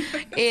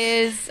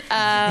is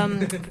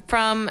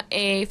from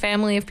a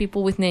family of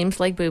people with names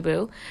like Boo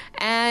Boo,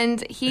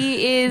 and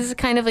he is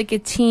kind of like a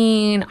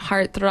teen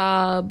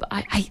heartthrob.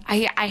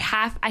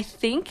 I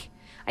think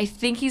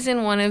he's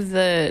in one of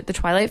the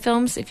Twilight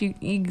films. If you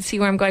see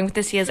where I'm going with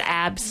this, he has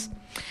abs.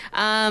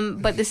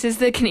 But this is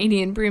the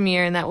Canadian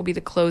premiere, and that will be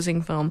the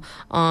closing film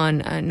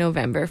on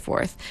November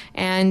 4th.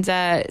 And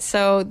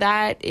so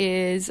that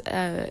is...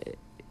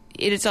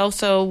 It has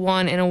also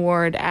won an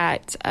award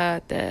at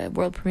the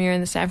world premiere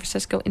in the San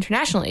Francisco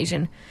International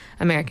Asian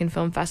American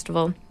Film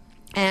Festival.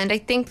 And I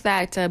think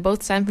that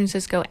both San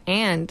Francisco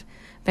and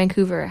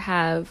Vancouver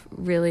have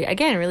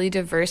really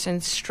diverse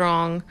and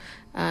strong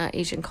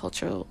Asian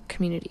cultural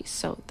communities.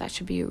 So that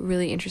should be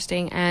really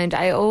interesting. And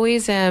I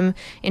always am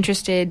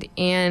interested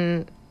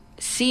in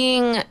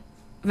seeing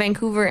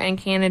Vancouver and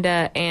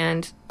Canada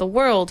and the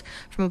world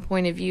from a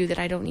point of view that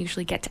I don't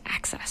usually get to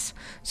access.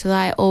 So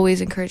I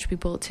always encourage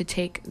people to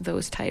take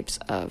those types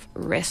of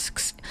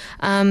risks.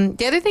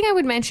 The other thing I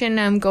would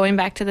mention, going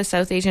back to the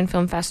South Asian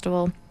Film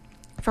Festival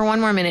for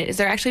one more minute, is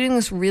they're actually doing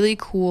this really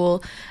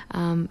cool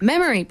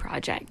memory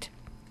project.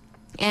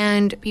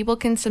 And people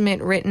can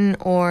submit written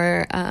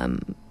or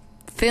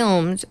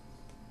filmed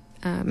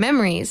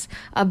memories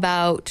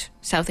about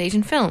South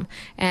Asian film.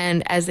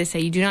 And as they say,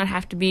 you do not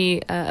have to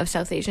be of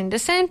South Asian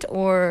descent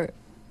or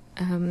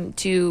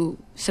to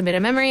submit a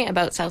memory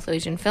about South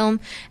Asian film.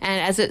 And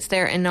as it's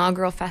their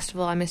inaugural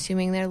festival, I'm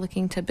assuming they're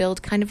looking to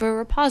build kind of a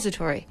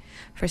repository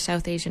for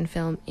South Asian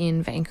film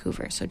in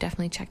Vancouver. So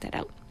definitely check that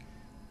out.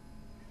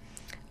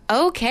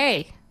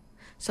 Okay,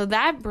 so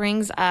that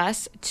brings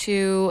us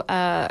to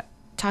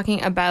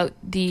talking about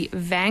the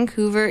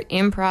Vancouver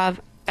Improv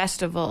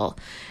Festival.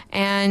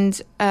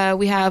 And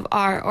we have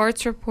our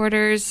arts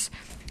reporters,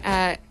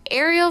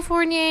 Ariel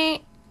Fournier,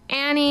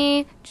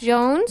 Annie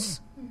Jones,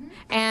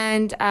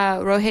 and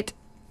Rohit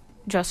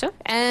Joseph,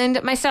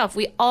 and myself.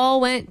 We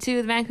all went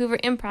to the Vancouver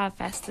Improv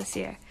Fest this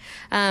year.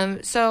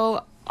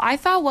 So I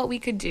thought what we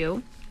could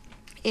do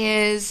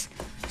is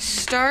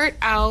start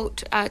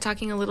out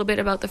talking a little bit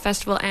about the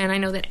festival. And I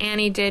know that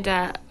Annie did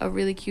a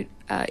really cute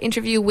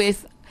interview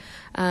with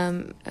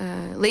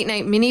Late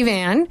Night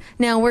Minivan.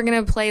 Now we're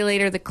going to play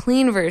later the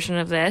clean version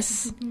of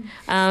this,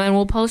 and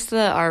we'll post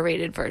the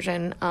R-rated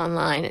version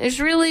online. It's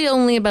really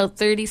only about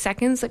 30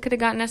 seconds that could have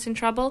gotten us in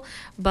trouble,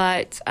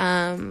 but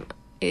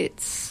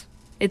it's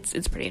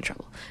pretty in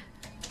trouble.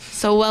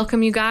 So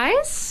welcome, you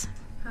guys.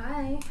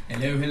 Hi.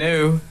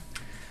 Hello.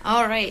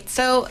 All right,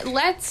 so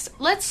let's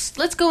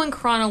go in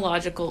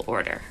chronological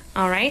order.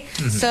 All right,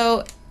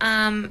 so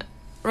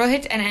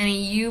Rohit and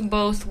Annie, you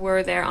both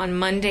were there on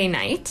Monday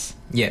night.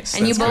 Yes,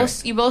 and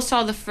that's you both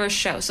saw the first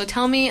show. So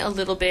tell me a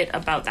little bit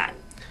about that.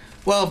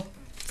 Well,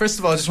 first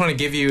of all, I just want to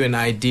give you an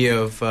idea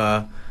of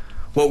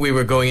what we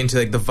were going into,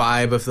 like the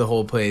vibe of the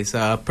whole place.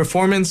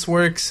 Performance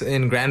Works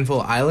in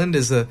Granville Island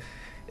it's a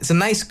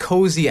nice,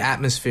 cozy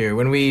atmosphere.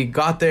 When we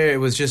got there, it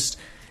was just,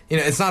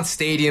 it's not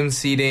stadium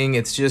seating.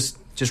 It's just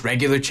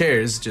regular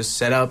chairs, just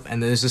set up,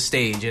 and there's a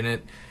stage, and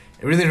it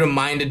really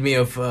reminded me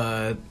of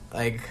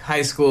like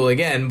high school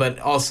again, but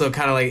also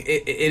kind of like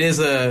it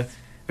is a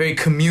very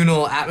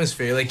communal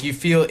atmosphere. Like, you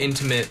feel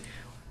intimate,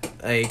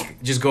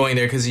 like, just going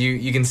there, because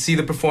you can see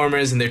the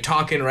performers and they're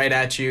talking right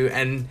at you,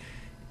 and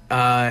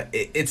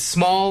it's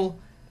small,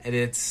 and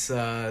it's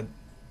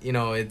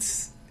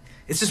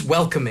it's just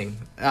welcoming.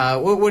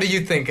 What do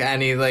you think,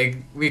 Annie? Like,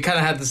 we kind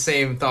of had the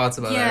same thoughts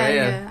about that, right?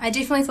 Yeah. I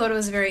definitely thought it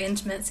was a very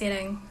intimate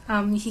setting.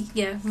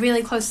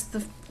 Really close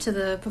to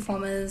the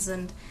performers,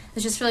 and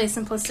it's just really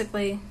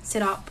simplistically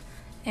set up,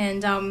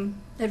 and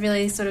it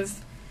really sort of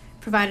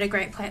provided a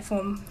great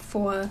platform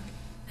for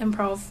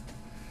improv.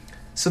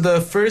 So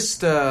the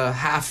first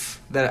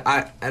half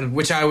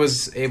which I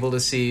was able to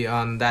see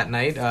on that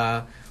night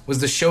was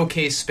the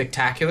Showcase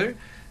Spectacular,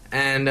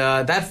 and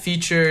that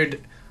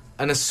featured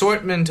an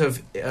assortment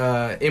of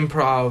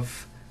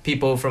improv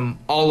people from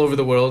all over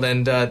the world,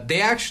 and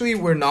they actually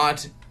were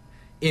not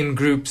in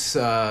groups,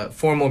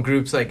 formal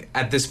groups, like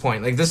at this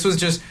point. Like, this was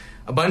just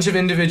a bunch of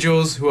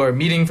individuals who are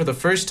meeting for the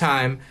first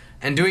time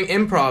and doing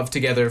improv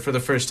together for the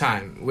first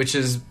time, which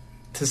is,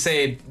 to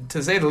say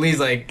the least,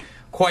 like,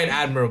 quite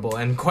admirable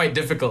and quite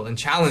difficult and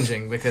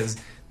challenging, because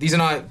these are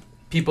not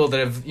people that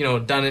have,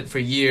 done it for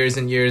years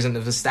and years and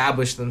have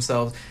established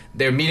themselves.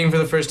 They're meeting for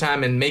the first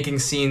time and making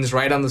scenes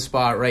right on the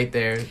spot, right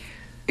there.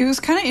 It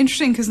was kind of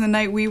interesting because the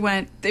night we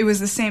went, it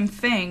was the same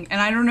thing. And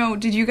I don't know,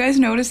 did you guys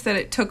notice that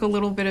it took a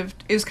little bit of...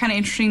 It was kind of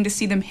interesting to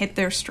see them hit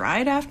their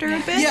stride after a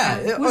bit?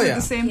 Yeah. Was it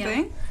the same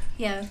thing?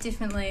 Yeah,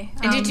 definitely.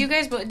 And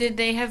did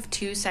they have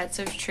two sets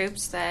of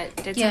troops that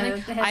did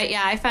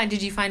something?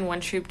 Did you find one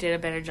troop did a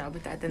better job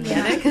with that than the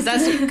other?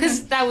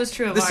 Because that was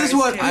true of This ours, is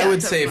what too. I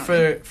would say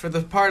for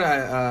the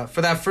part,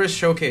 for that first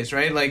showcase,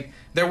 right? Like,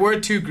 there were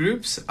two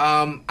groups.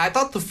 I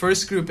thought the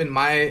first group in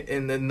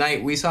the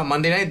night we saw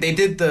Monday night, they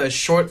did the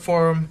short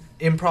form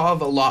improv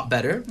a lot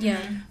better.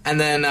 Yeah. And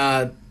then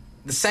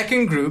the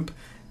second group,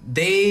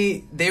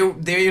 they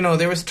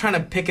were trying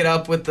to pick it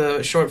up with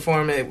the short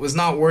form. It was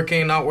not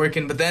working.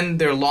 But then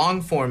their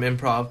long form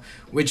improv,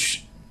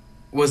 which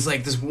was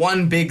like this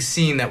one big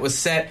scene that was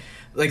set,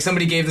 like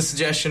somebody gave the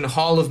suggestion,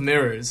 Hall of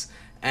Mirrors,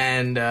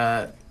 and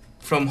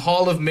from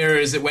Hall of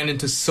Mirrors it went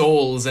into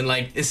souls and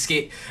like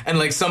escape, and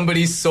like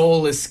somebody's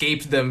soul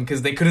escaped them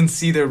because they couldn't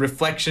see their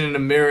reflection in a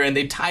mirror, and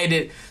they tied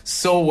it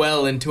so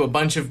well into a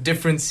bunch of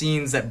different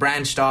scenes that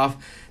branched off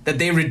that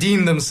they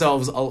redeemed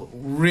themselves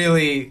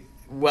really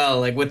well,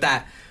 like with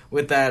that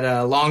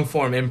long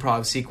form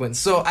improv sequence.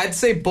 So I'd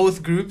say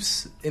both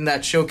groups in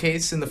that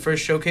showcase, in the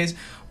first showcase,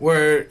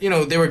 were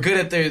they were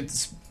good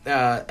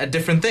at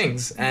different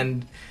things,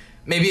 and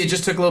maybe it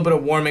just took a little bit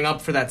of warming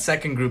up for that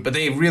second group, but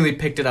they really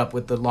picked it up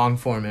with the long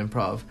form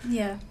improv.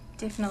 Yeah,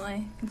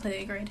 definitely,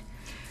 completely agreed.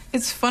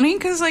 It's funny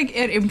because, like,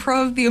 at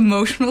improv, the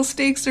emotional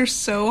stakes are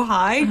so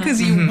high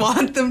because you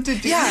want them to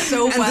do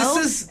so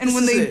well, and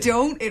when they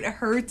don't, it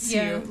hurts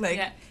you.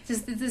 Like,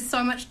 there's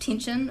so much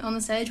tension on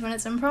the stage when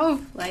it's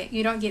improv. Like,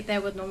 you don't get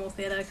that with normal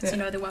theatre because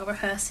they're well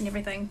rehearsed and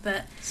everything.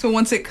 But so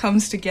once it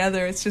comes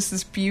together, it's just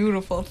this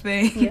beautiful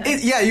thing.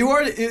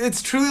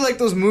 It's truly like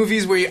those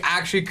movies where you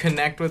actually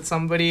connect with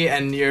somebody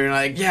and you're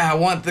like, I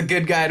want the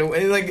good guy to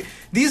win. Like,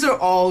 these are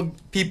all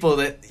people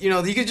that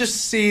you could just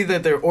see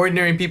that they're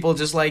ordinary people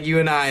just like you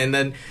and I, and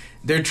then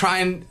they're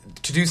trying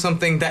to do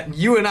something that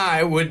you and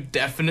I would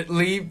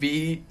definitely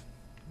be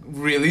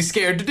really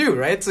scared to do,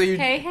 right? So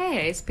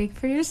Hey, speak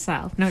for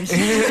yourself. No, just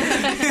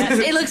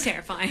it looks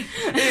terrifying.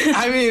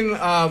 I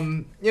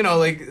mean,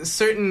 like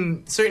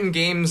certain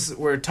games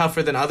were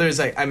tougher than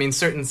others. I mean,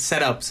 certain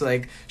setups,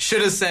 like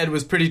Shoulda Said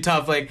was pretty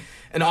tough. Like,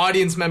 an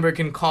audience member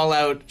can call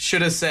out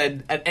Shoulda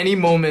Said at any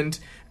moment,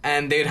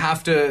 and they'd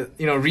have to,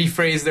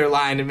 rephrase their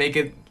line and make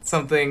it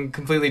something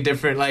completely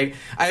different. Like,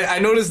 I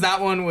noticed that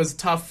one was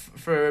tough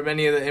for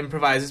many of the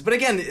improvisers. But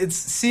again, it's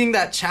seeing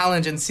that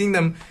challenge and seeing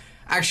them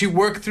actually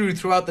work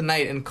throughout the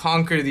night and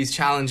conquer these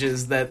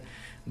challenges that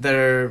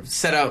are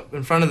set out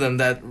in front of them,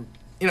 that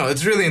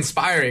it's really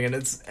inspiring, and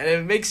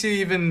it makes you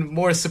even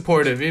more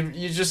supportive.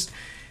 You just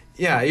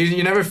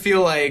you never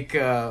feel like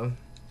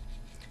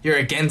you're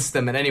against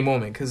them at any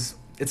moment, because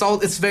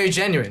it's very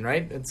genuine,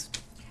 right?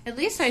 At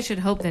least I should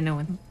hope that no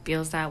one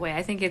feels that way.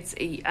 I think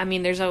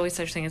there's always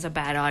such thing as a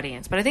bad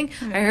audience, but I think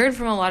I heard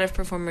from a lot of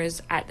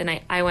performers at the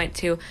night I went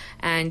to,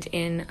 and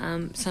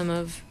in some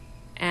of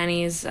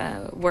Annie's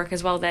work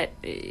as well, that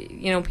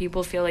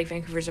people feel like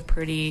Vancouver's a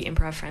pretty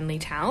improv-friendly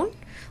town,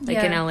 like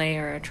in LA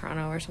or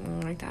Toronto or something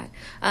like that.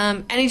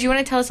 Annie, do you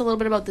want to tell us a little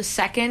bit about the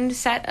second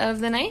set of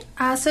the night?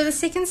 So the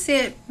second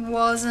set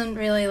wasn't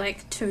really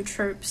like two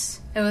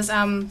troupes. It was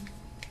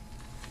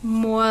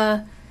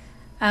more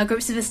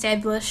groups of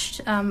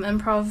established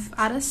improv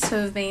artists who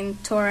have been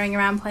touring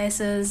around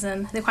places,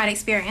 and they're quite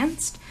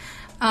experienced.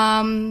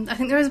 I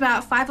think there was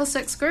about 5 or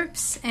 6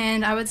 groups,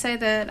 and I would say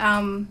that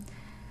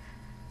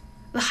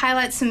the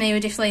highlights for me were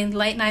definitely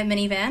Late Night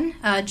Minivan,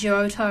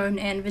 Duotone,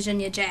 and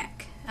Virginia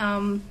Jack.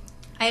 I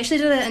actually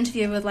did an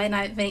interview with Late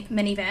Night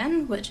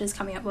Minivan, which is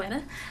coming up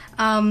later.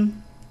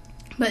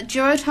 But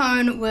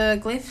Duotone were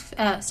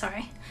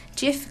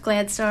Jeff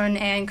Gladstone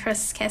and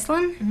Chris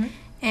Caslin,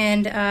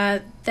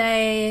 and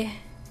they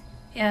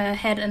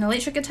had an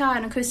electric guitar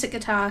and acoustic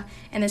guitar,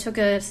 and they took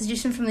a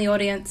suggestion from the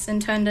audience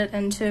and turned it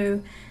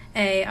into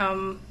a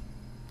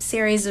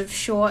series of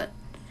short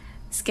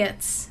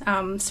skits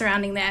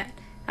surrounding that,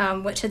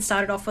 which had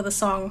started off with a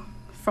song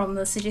from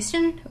the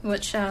suggestion,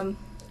 which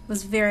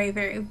was very,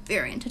 very,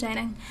 very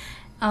entertaining.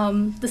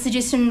 The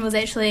suggestion was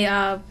actually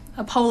a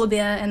polar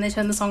bear, and they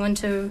turned the song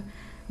into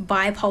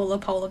Bipolar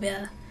Polar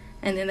Bear,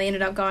 and then they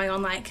ended up going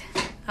on like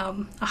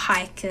a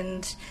hike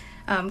and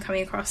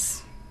coming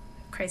across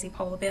crazy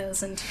polar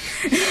bears. And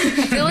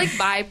I feel like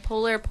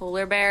bipolar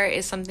polar bear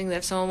is something that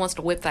if someone wants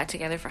to whip that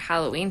together for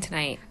Halloween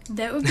tonight.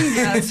 That would be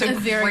That's a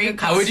very great good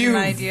costume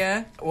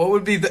idea. What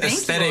would be the Thank you,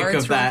 aesthetic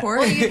Arts of that? Report.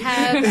 Well, you'd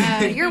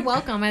have, you're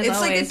welcome as It's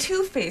always. like a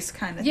Two-Face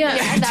kind of Yeah,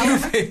 thing. and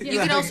that would, you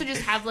could also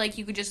just have like,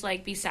 you could just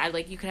like be sad,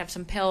 like you could have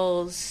some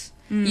pills.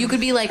 You could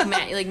be like,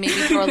 like maybe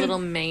throw a little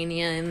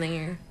mania in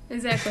there.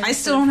 Exactly. I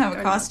still don't have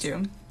a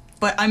costume.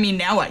 But, I mean,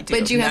 now I do.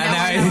 But you have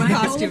now I have a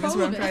costume is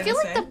what I'm I trying feel to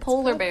like say. the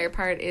polar bear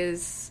part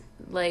is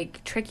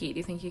like tricky. Do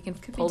you think you can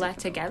pull that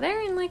together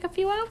in like a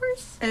few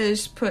hours? I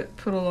just put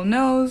a little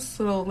nose,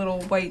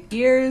 little white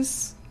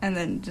ears, and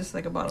then just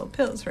like a bottle of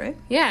pills, right?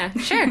 Yeah,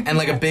 sure. And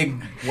like a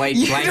big white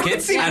You blanket.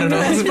 don't seem I don't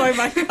know. impressed by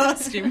my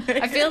costume.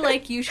 I feel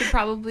like you should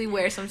probably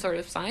wear some sort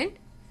of sign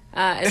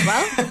as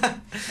well.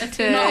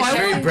 No, I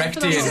Very want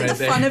Brechtian Isn't right the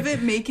there. fun of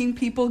it making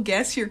people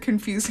guess your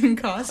confusing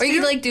Or costume? you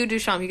could like do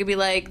Duchamp. You could be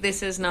like,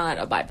 "This is not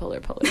a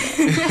bipolar polar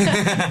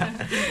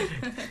bear."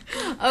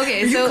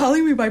 Okay, Are you so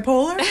calling me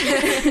bipolar?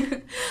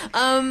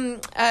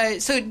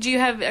 so do you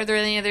have? Are there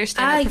any other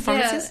stand-up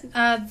performances?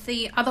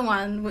 The other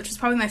one, which was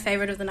probably my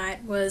favorite of the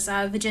night, was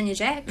Virginia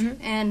Jack,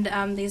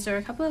 and these are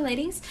a couple of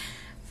ladies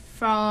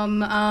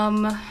from.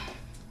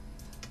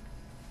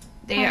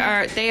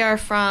 They are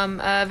from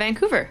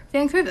Vancouver.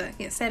 Vancouver,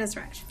 yes, that is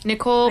right.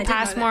 Nicole I did know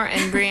Passmore that.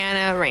 and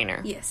Brianna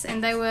Rayner. Yes,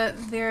 and they were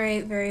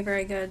very, very,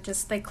 very good.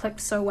 Just they clicked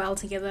so well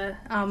together.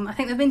 I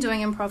think they've been doing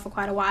improv for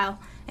quite a while,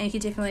 and you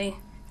could definitely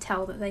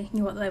tell that they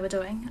knew what they were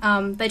doing.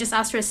 They just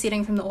asked for a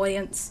setting from the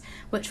audience,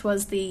 which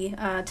was the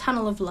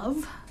Tunnel of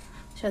Love,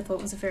 which I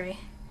thought was a very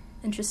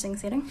interesting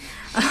setting.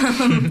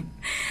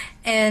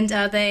 And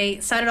they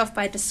started off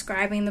by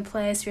describing the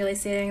place, really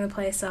setting the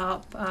place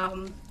up,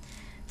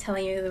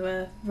 telling you there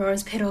were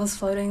rose petals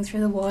floating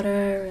through the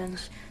water, and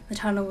the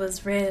tunnel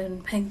was red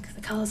and pink,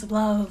 the colours of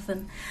love,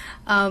 and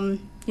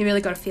you really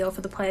got a feel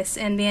for the place.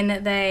 And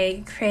then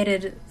they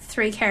created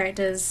 3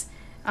 characters,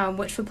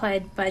 which were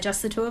played by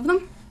just the 2 of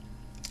them.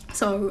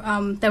 So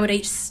they would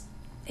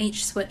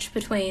each switch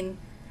between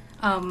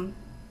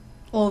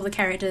all of the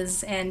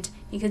characters, and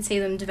you could see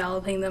them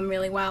developing them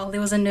really well.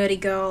 There was a nerdy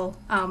girl,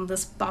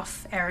 this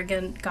buff,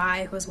 arrogant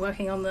guy who was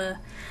working on the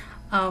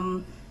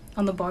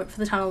boat for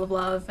the Tunnel of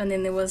Love, and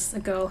then there was a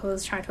girl who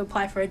was trying to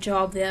apply for a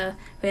job there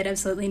who had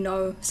absolutely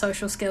no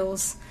social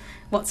skills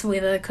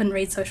whatsoever, couldn't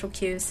read social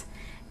cues.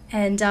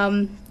 And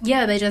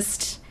they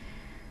just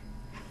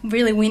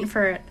really went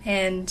for it,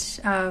 and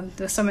there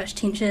was so much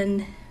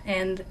tension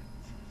and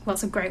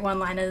lots of great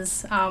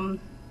one-liners,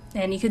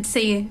 and you could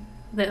see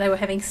that they were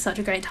having such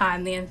a great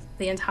time the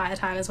entire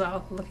time as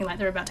well, looking like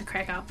they were about to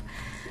crack up.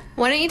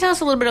 Why don't you tell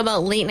us a little bit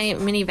about Late Night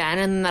Minivan, and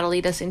then that'll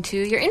lead us into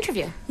your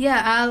interview.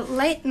 Yeah,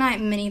 Late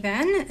Night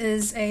Minivan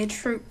is a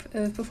troupe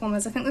of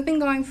performers. I think they've been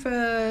going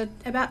for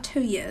about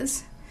 2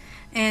 years.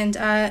 And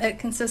it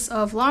consists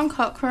of Lauren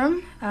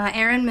Cockrum,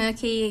 Aaron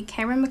Murky,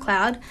 Cameron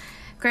McLeod,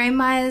 Graham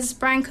Myers,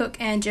 Brian Cook,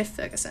 and Jeff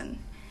Ferguson.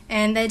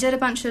 And they did a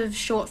bunch of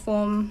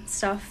short-form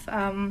stuff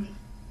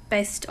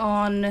based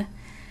on...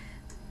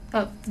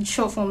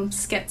 short-form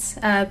skits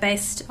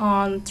based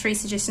on 3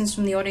 suggestions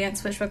from the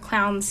audience, which were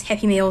clowns,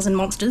 Happy Meals, and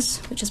monsters,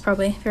 which is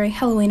probably very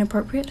Halloween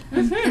appropriate,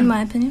 in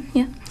my opinion.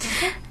 Yeah.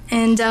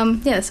 And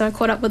so I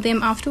caught up with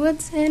them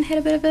afterwards and had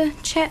a bit of a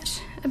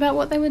chat about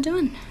what they were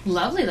doing.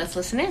 Lovely. Let's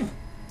listen in.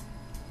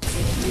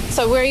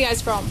 So where are you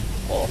guys from?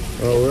 Oh,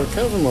 we're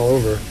kind of from all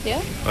over.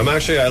 Yeah? I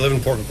live in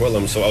Port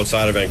Coquitlam, so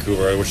outside of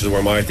Vancouver, which is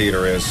where my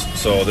theater is.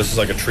 So this is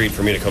like a treat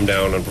for me to come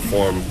down and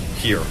perform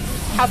here.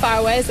 How far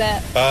away is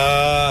that?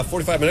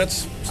 45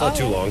 minutes. It's not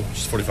too long.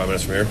 Just 45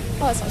 minutes from here.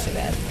 Oh, that's not too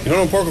bad. You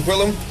know Port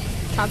Coquitlam?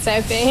 Can't say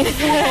I've been. It's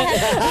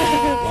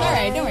all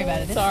right. Don't worry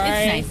about it. It's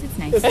nice. It's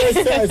nice.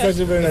 It's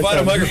actually very nice. Find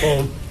a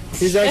microphone.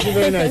 He's actually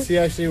very nice. He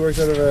actually works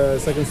out of a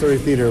Second Story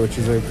Theater, which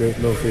is a great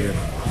little theater.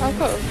 Oh,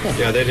 cool.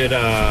 Yeah, they did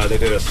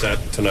a set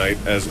tonight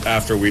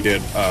after we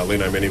did Late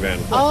Night Minivan.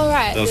 Oh,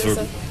 right. Those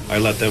were, I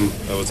let them.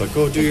 I was like,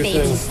 go do your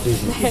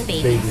thing.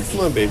 Babies. Come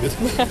on, babies.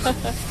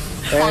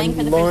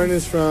 And Lauren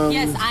is from...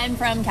 Yes, I'm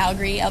from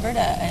Calgary,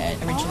 Alberta,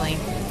 originally.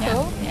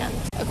 Cool. Yeah.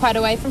 Quite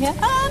away from here?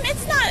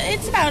 It's not.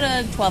 It's about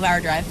a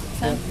 12-hour drive.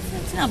 So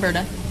it's in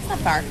Alberta. It's not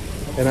far.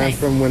 And I'm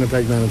from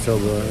Winnipeg,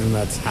 Manitoba, and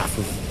that's half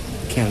of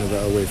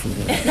Canada away from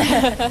here.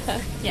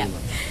 Yeah.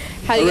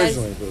 How do you guys?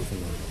 Originally, but from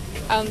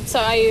there. So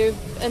are you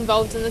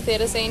involved in the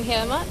theatre scene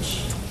here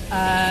much?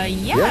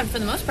 Yeah, for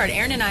the most part.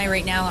 Aaron and I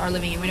right now are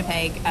living in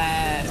Winnipeg,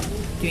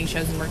 doing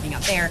shows and working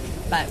out there.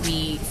 But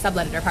we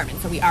subletted our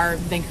apartment, so we are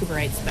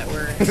Vancouverites. But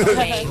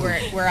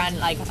we're on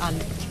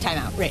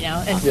timeout right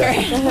now and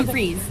for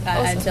freeze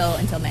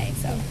until May.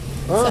 So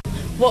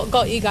what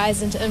got you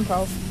guys into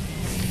improv?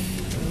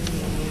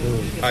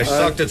 I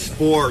sucked at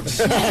sports.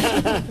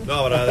 No,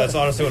 but that's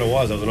honestly what it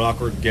was. I was an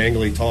awkward,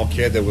 gangly, tall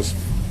kid that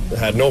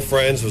had no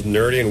friends, was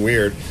nerdy and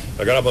weird.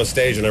 I got up on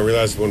stage and I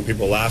realized when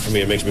people laugh at me,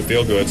 it makes me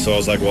feel good. So I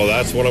was like, well,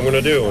 that's what I'm going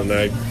to do. And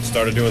I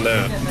started doing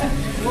that.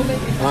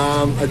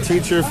 A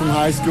teacher from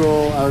high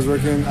school.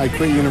 I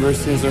quit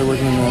university and started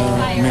working in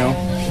the mail.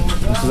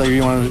 She's like,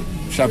 you want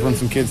to chaperone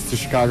some kids to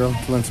Chicago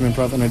to learn some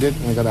improv? And I did.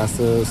 And I got asked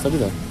to study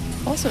there.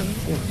 Awesome.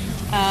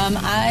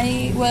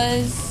 I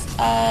was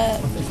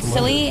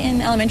silly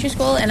in elementary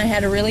school, and I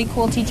had a really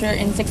cool teacher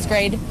in 6th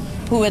grade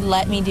who would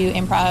let me do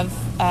improv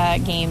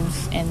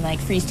games and like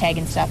freeze tag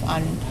and stuff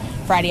on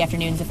Friday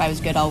afternoons if I was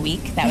good all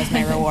week. That was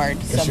my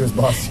reward. So she was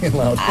bossy and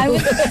loud.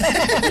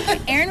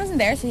 Aaron wasn't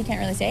there, so he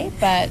can't really say.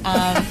 But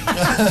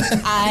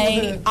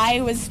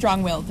I was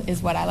strong-willed,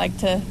 is what I like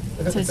to.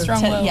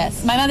 Strong-willed.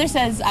 Yes, my mother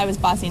says I was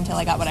bossy until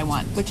I got what I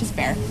want, which is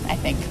fair, I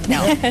think.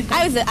 No,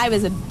 I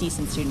was a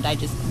decent student.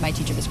 My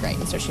teacher was great,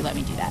 so she let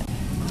me do that.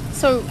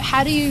 So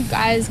how do you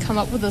guys come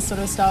up with this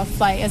sort of stuff?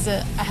 Like, is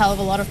it a hell of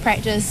a lot of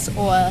practice,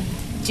 or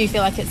do you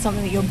feel like it's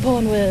something that you're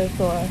born with,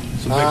 or?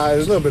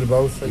 There's a little bit of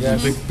both, I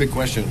guess. Big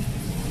question.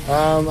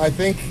 I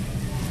think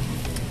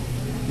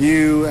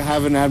you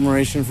have an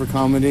admiration for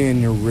comedy and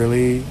you're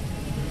really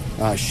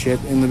shit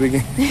in the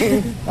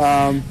beginning.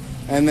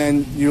 And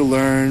then you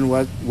learn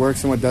what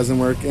works and what doesn't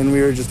work. And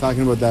we were just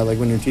talking about that, like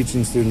when you're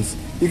teaching students,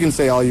 you can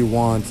say all you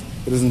want,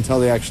 but it's until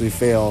they actually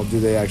fail, do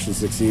they actually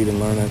succeed and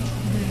learn it.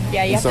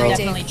 Yeah, you have to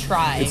definitely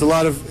try. It's a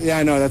lot of,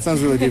 I know, that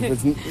sounds really deep.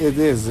 It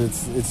is.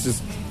 It's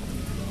just,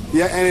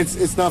 and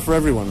it's not for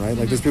everyone, right?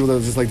 Like there's people that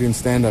just like doing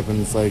stand-up,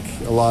 and it's like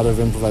a lot of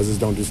improvisers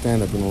don't do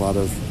stand-up and a lot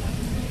of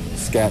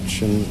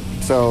sketch, and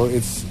so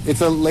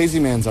it's a lazy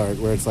man's art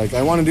where it's like,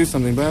 I want to do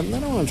something, but I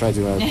don't want to try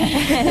too hard.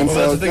 And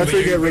so that's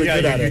where you get really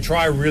good at it. You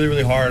try really,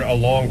 really hard a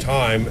long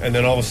time, and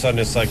then all of a sudden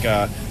it's like,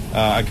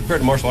 I compare it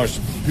to martial arts.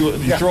 You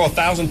throw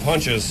 1,000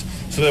 punches,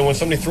 so then when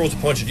somebody throws a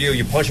punch at you,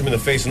 you punch them in the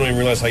face and don't even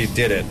realize how you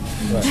did it.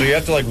 Right. So you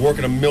have to like work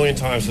it a million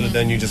times so that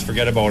then you just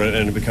forget about it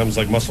and it becomes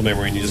like muscle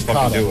memory and you just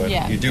fucking do it.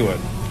 Yeah. You do it.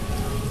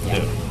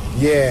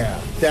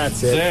 Yeah,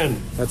 that's it.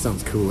 Zen. That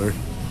sounds cooler.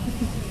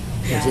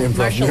 Yeah, improv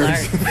martial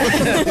nerds.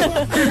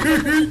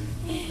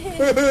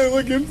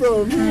 Like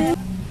improv.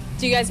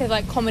 Do you guys have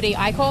like comedy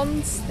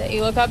icons that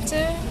you look up to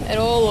at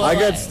all? Or I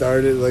got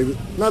started, like,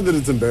 not that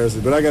it's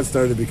embarrassing, but I got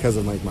started because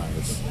of Mike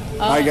Myers.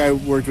 I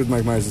worked with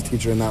Mike Myers as a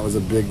teacher, and that was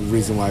a big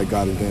reason why I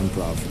got into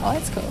improv. Oh,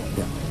 that's cool.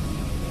 Yeah.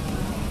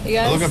 You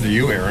guys? I look up to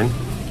you, Aaron.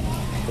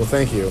 Well,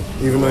 thank you.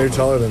 Even though you're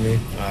taller than me.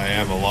 I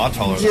am a lot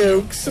taller.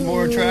 Jokes. And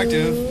more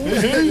attractive.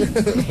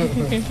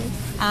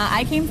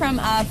 I came from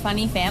a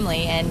funny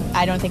family, and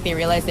I don't think they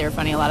realized they were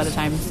funny a lot of the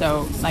time.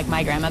 So, like,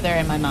 my grandmother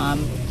and my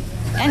mom,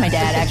 and my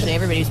dad, actually,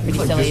 everybody was pretty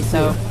silly.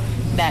 So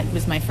that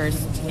was my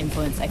first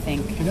influence, I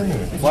think.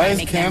 Why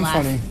is Cam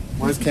funny?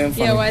 Why is Cam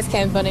funny? Yeah, why is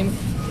Cam funny?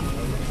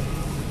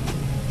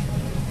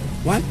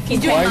 What? He's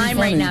doing Why is he mime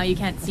right funny? now. You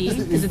can't see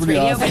because it's pretty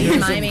radio, awesome. but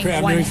he's I'm miming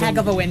doing one some- heck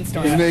of a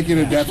windstorm. He's making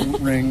a death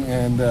ring,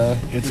 and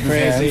It's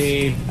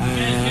crazy.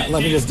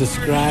 Let me just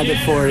describe it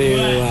for you.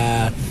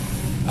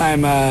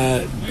 I'm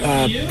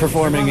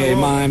performing a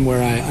mime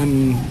where I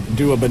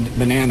undo a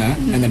banana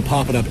and then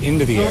pop it up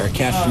into the air,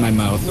 catch it in my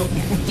mouth,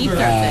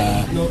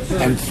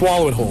 and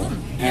swallow it whole.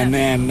 And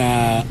then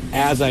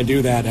as I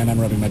do that and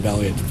I'm rubbing my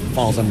belly, it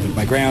falls onto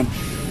my ground.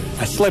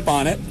 I slip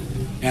on it,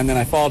 and then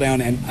I fall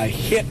down and I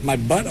hit my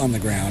butt on the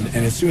ground.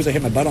 And as soon as I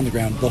hit my butt on the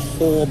ground, the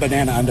whole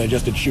banana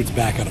undigested shoots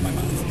back out of my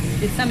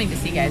mouth. It's something to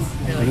see, guys.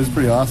 Really. it is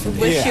pretty awesome.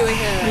 Wish you were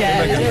here.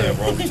 I came at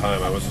the wrong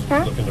time. I was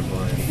looking to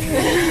blind.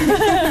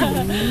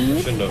 I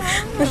shouldn't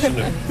have. Back in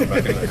there.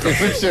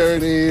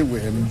 Charity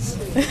wins.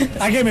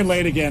 I came in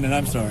late again, and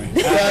I'm sorry.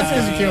 That's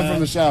because you came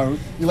from the shower.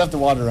 You left the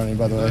water running,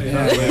 by the way.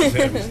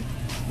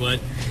 What?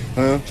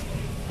 Huh?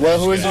 Well,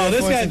 who is your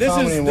this guy. influence in This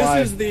comedy is and this why?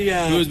 is the.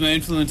 Who was my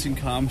influence in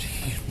comedy?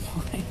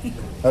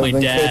 Other my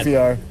than dad.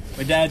 KPR.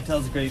 My dad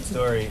tells a great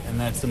story, and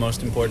that's the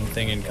most important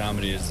thing in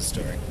comedy is the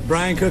story.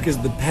 Brian Cook is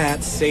the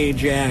Pat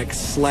Sajak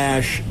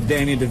 /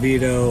 Danny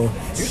DeVito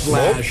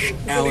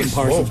 / Alan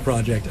Parsons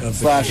project of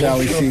the /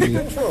 Ali Sheedy.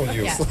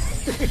 Yeah.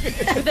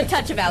 With a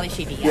touch of Ali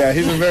Sheedy. Yeah,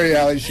 he's a very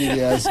Ali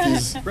Sheedy-esque.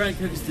 He's Brian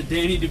Cook is the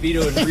Danny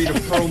DeVito and Rita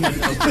Perlman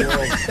of the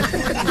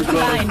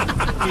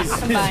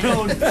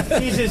world.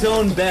 He's his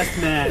own best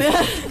man.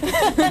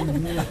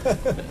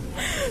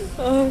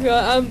 Oh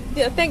god.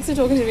 Yeah. Thanks for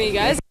talking to me,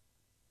 guys.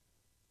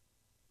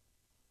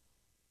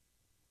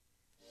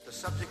 The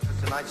subject for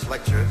tonight's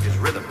lecture is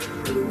rhythm.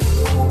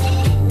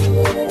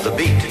 The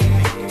beat.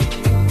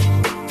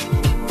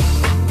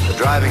 The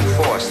driving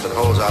force that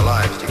holds our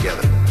lives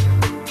together.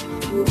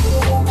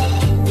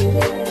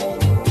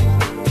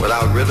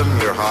 Without rhythm,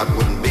 your heart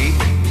wouldn't beat.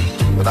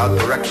 Without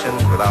direction,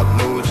 without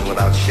moods, and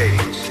without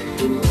shadings.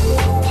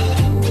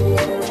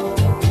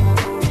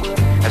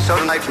 And so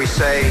tonight we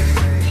say,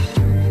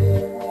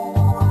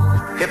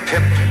 hip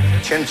hip,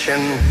 chin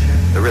chin,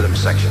 the rhythm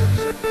section.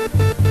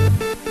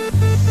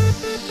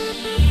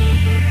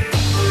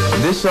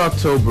 This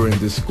October in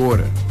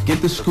Discordia,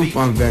 get the scoop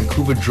on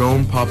Vancouver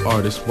drone pop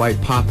artist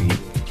White Poppy,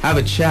 have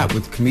a chat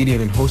with comedian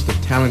and host of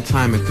Talent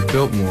Time at the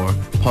Biltmore,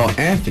 Paul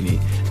Anthony,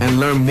 and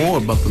learn more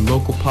about the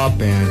local pop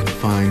band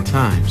Fine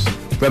Times.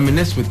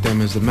 Reminisce with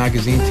them as the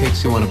magazine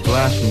takes you on a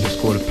blast from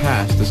Discordia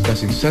past,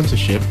 discussing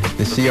censorship,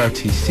 the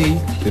CRTC,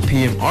 the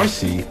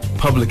PMRC,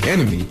 Public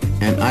Enemy,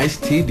 and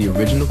Ice-T, the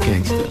original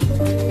gangster.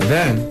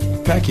 Then,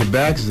 pack your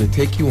bags as they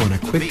take you on a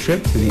quick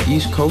trip to the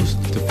East Coast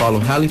to follow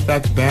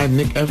Halifax band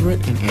Nick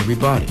Everett and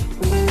Everybody.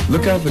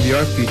 Look out for the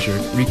art feature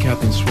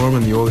recapping Swarm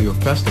and the Olio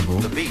Festival,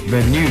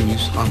 then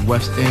news on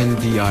West End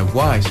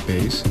DIY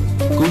Space,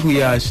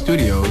 Googly Eyes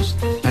Studios,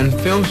 and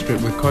Film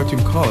Strip with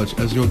Cartoon College,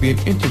 as there will be an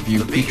interview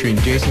featuring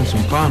Jason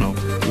Sompano,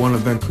 one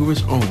of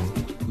Vancouver's own,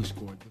 who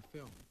scored the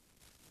film.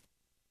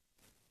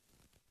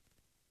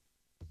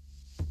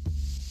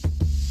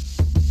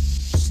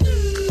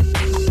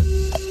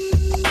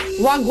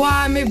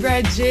 Wagwan, me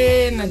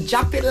brethren,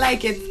 drop it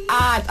like it's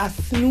art, a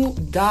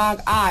Snoop Dogg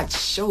art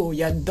show.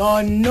 You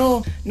don't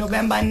know.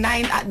 November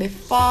 9th at the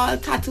Fall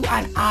Tattoo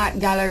and Art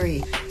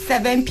Gallery,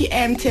 7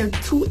 p.m. till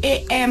 2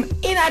 a.m.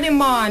 in the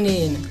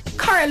morning.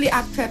 Currently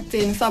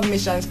accepting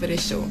submissions for the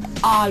show.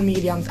 All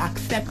mediums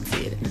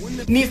accepted.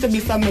 Needs to be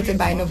submitted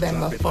by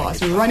November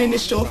 1st. We're running the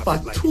show for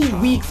 2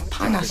 weeks,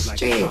 pan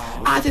straight.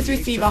 Artists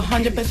receive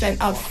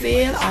 100% of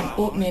sale on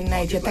opening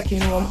night. You're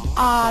taking home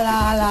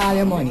all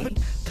your money.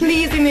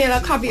 Please email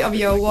a copy of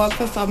your work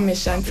for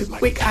submission to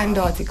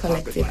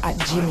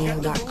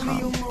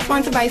quickanddirtycollective@gmail.com.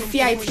 Sponsored by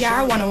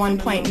CITR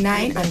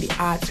 101.9 and the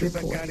Arts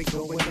Report.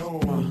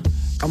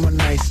 I'm a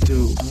nice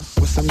dude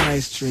with some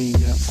nice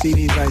dreams. See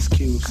these ice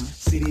cubes,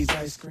 see these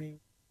ice cream.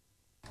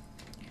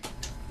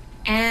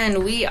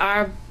 And we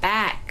are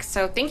back.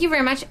 So thank you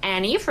very much,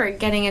 Annie, for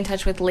getting in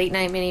touch with Late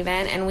Night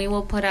Minivan. And we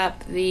will put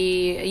up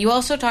you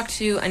also talked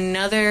to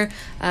another,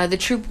 the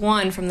Troop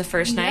 1 from the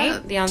first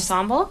night, the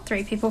ensemble.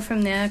 3 people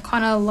from there,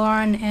 Connor,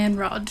 Lauren, and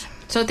Rod.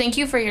 So thank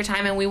you for your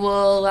time, and we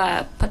will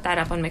put that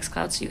up on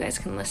Mixcloud so you guys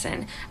can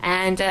listen.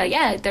 And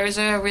there's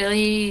a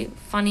really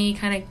funny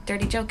kind of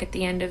dirty joke at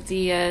the end of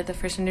the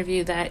first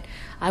interview that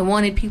I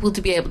wanted people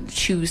to be able to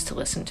choose to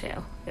listen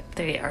to.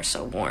 They are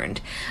so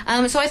warned.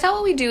 So I thought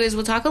what we'd do is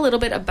we'll talk a little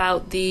bit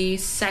about the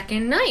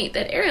second night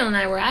that Ariel and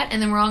I were at,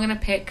 and then we're all going to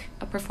pick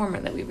a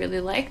performer that we really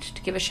liked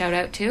to give a shout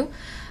out to.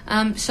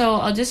 So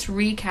I'll just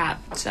recap.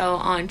 So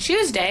on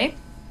Tuesday,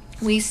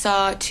 we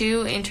saw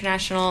 2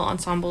 international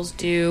ensembles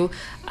do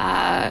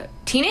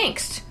Teen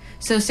Angst.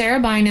 So Sarah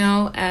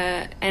Bino,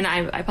 and I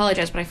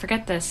apologize, but I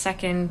forget the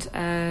second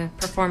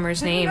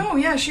performer's name. No,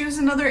 yeah, she was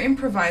another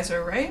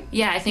improviser, right?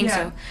 Yeah, I think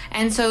so.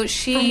 And so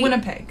she... From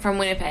Winnipeg. From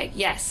Winnipeg,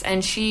 yes.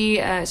 And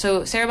she...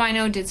 so Sarah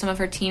Bino did some of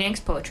her Teen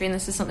Angst poetry, and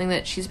this is something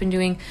that she's been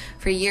doing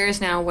for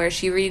years now, where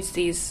she reads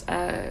these...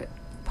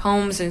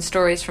 poems and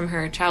stories from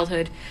her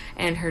childhood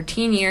and her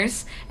teen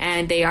years,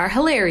 and they are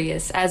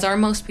hilarious, as are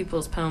most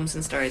people's poems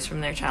and stories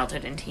from their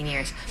childhood and teen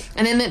years.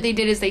 And then what they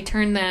did is they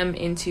turned them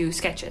into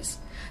sketches.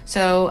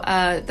 So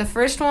the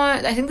first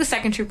one, I think the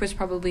second troupe was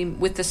probably,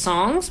 with the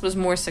songs, was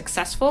more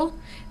successful.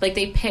 Like,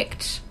 they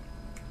picked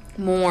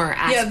more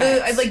aspects. Yeah,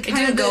 the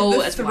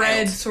as thread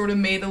wild. sort of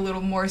made a little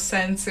more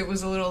sense. It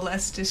was a little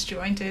less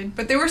disjointed.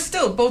 But they were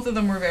still, both of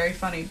them were very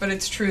funny. But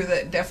it's true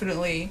that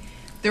definitely...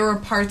 There were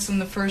parts in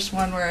the first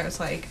one where I was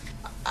like,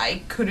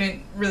 I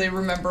couldn't really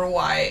remember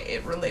why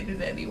it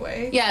related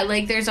anyway. Yeah,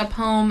 like there's a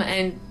poem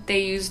and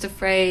they used the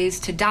phrase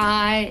to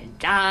die,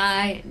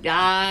 die,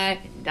 die,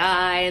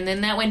 die, and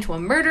then that went to a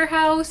murder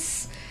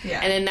house.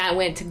 Yeah. And then that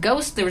went to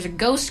ghost. There was a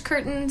ghost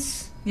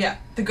curtains. Yeah,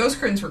 the ghost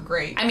curtains were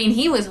great. I mean,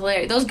 he was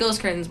hilarious. Those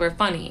ghost curtains were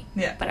funny.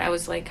 Yeah. But I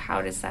was like,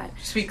 how does that...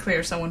 Just to be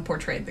clear, someone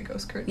portrayed the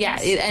ghost curtains. Yeah,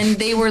 and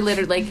they were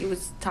literally, like, it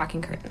was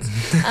talking curtains.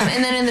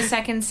 And then in the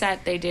second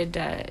set, they did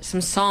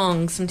some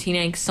songs, some Teen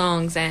Angst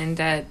songs, and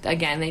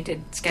again, they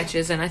did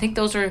sketches, and I think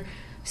those are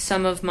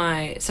some of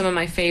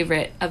my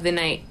favorite of the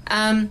night.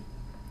 And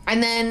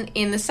then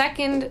in the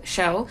second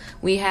show,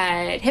 we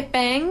had Hip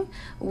Bang,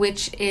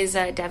 which is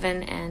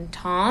Devin and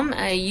Tom.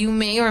 You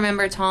may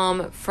remember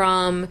Tom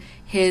from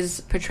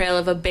his portrayal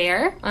of a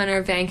bear on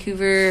our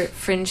Vancouver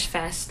Fringe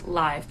Fest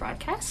live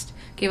broadcast.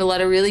 Gave a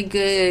lot of really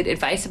good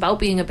advice about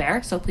being a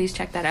bear, so please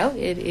check that out.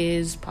 It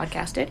is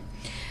podcasted.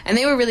 And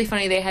they were really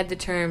funny. They had the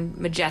term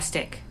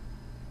majestic,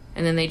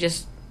 and then they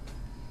just...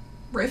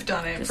 riffed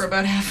on it for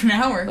about half an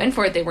hour. Went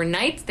for it. They were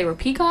knights. They were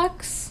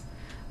peacocks.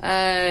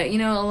 A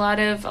lot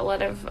of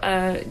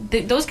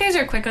those guys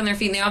are quick on their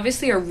feet, and they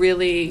obviously are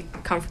really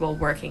comfortable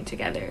working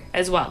together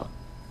as well.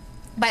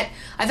 But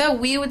I thought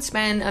we would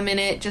spend a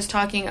minute just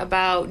talking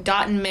about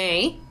Dot and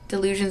May,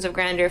 Delusions of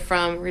Grandeur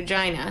from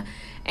Regina,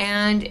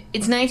 and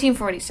it's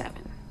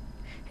 1947,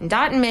 and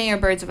Dot and May are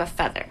birds of a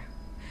feather.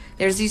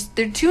 They're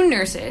 2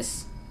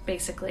 nurses,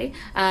 basically,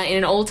 in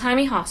an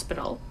old-timey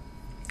hospital.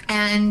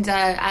 And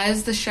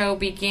as the show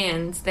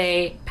begins,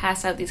 they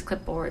pass out these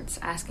clipboards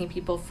asking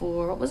people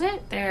for, what was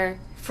it?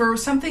 For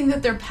something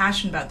that they're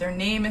passionate about, their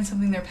name and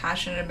something they're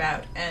passionate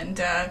about. And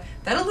that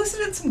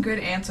elicited some good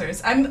answers.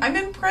 I'm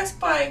impressed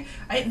by,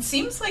 it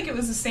seems like it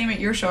was the same at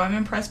your show, I'm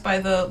impressed by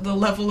the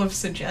level of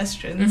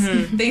suggestions.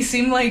 Mm-hmm. They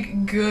seem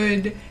like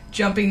good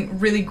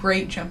really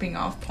great jumping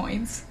off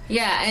points.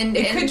 Yeah, and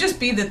it could just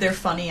be that they're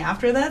funny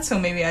after that, so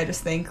maybe I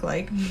just think,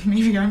 like,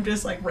 maybe I'm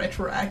just, like,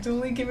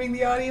 retroactively giving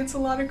the audience a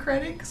lot of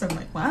credit, because I'm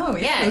like, wow,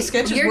 those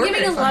sketches you're were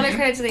giving very a lot funny. of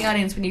credit to the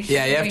audience when you should you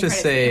have to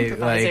say,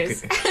 like,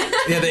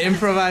 Yeah, the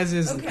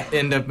improvisers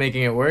end up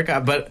making it work.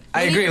 But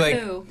I agree.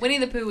 Winnie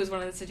the Pooh was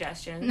one of the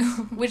suggestions,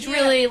 which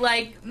really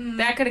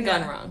that could have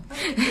gone wrong.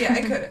 Yeah,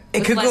 it could.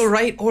 It could go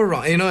right or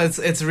wrong.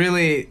 It's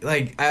really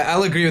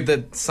I'll agree with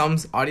that. Some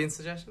audience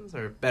suggestions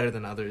are better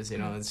than others.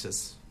 It's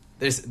just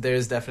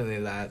there's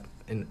definitely that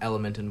an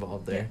element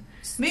involved there.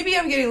 Maybe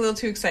I'm getting a little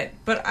too excited,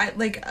 but I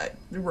like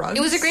rugs.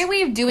 It was a great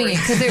way of doing it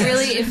because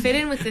it fit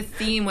in with the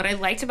theme. What I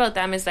liked about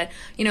them is that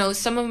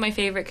some of my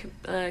favorite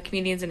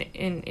comedians and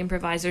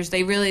improvisers,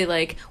 they really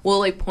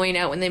will point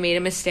out when they made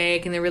a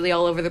mistake, and they're really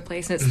all over the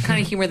place, and it's the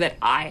kind of humor that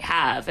I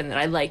have and that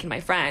I like in my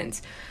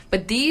friends.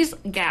 But these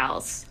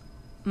gals,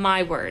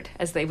 my word,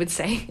 as they would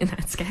say in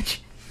that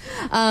sketch.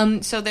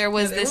 So there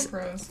was this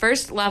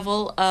first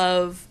level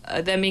of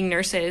them being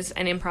nurses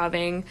and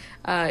improving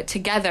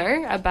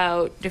together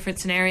about different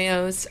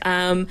scenarios.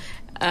 Choir,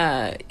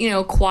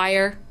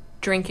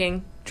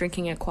 drinking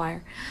at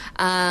choir,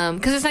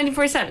 because it's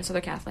 1947, so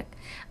they're Catholic.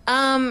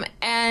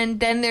 And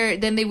then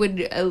they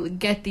would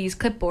get these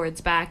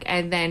clipboards back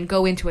and then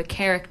go into a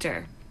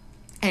character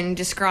and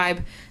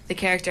describe the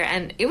character.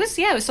 And it was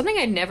something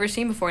I'd never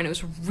seen before, and it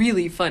was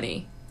really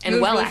funny. And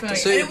well acted.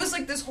 And it was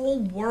this whole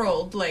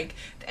world.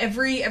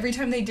 Every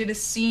time they did a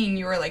scene,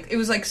 you were it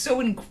was so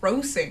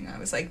engrossing. I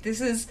was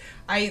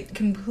I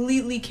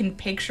completely can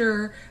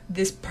picture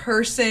this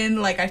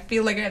person. I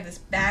feel like I have this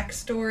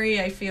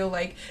backstory. I feel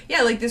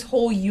this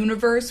whole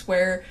universe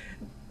where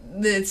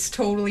it's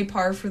totally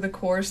par for the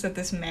course that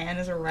this man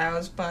is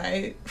aroused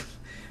by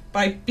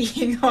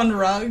being on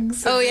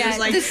rugs. Oh yeah,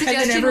 the suggestion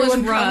and then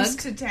everyone comes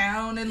to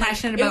town and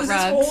passionate about rugs.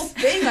 This whole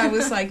thing. I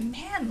was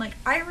man,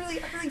 I really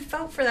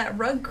felt for that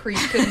rug creep,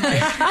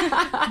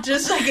 and it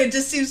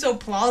just seems so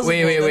plausible.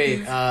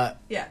 Wait.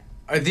 Yeah.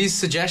 Are these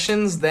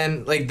suggestions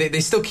then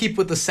they still keep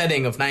with the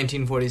setting of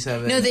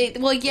 1947? No,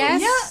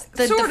 yes,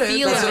 the sort of.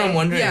 feel. That's what I'm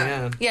wondering.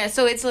 Yeah.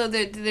 So it's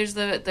there's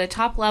the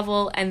top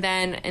level, and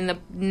then in the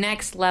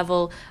next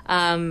level,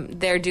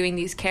 they're doing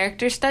these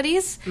character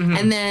studies,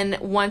 and then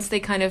once they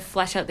kind of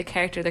flesh out the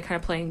character,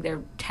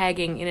 they're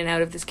tagging in and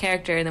out of this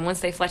character, and then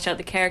once they flesh out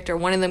the character,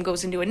 one of them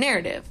goes into a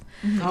narrative,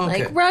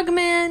 like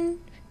Rugman.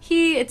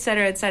 Et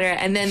cetera,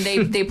 and then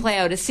they play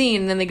out a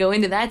scene, and then they go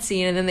into that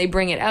scene, and then they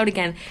bring it out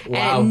again.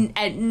 Wow. And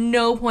at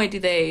no point do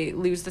they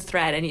lose the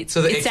thread. And it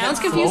sounds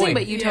confusing, flowing.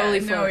 but you totally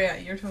flow. No, yeah,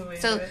 you're totally.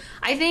 So into it.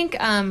 I think,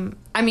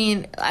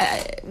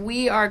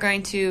 we are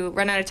going to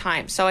run out of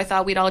time. So I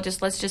thought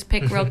let's just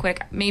pick real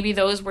quick. Maybe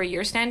those were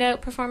your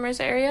standout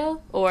performers,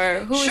 Ariel,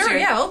 or who? Sure,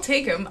 yeah, I'll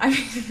take them. I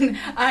mean,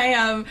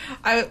 I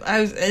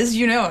was, as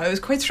you know, I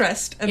was quite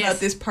stressed about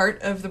this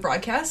part of the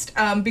broadcast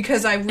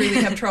because I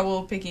really have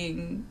trouble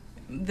picking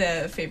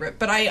the favorite,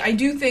 but I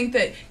do think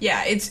that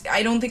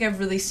I don't think I've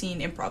really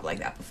seen improv like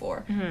that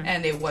before,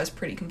 and it was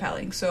pretty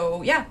compelling.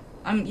 So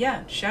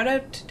shout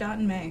out to Dot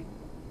and May.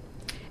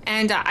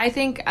 And I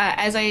think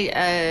as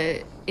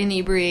I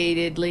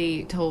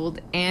inebriatedly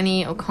told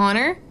Annie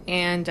O'Connor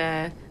and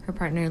her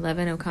partner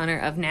Levin O'Connor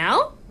of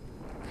Now,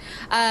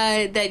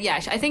 I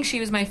think she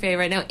was my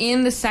favorite. Now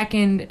in the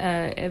second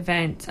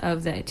event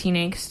of the Teen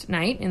Angst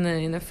night,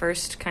 in the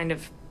first kind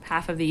of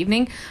half of the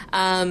evening,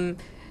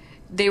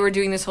 they were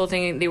doing this whole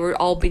thing. They were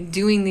all been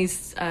doing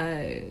these,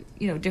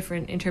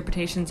 different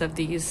interpretations of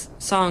these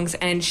songs,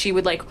 and she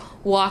would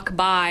walk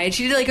by, and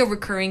she did a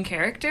recurring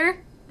character,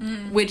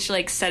 which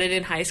set it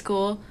in high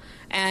school,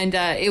 and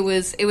it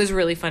was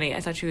really funny.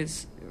 I thought she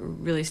was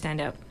really stand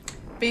out.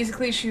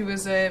 Basically, she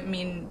was a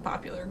mean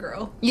popular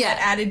girl. Yeah,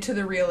 that added to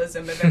the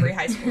realism of every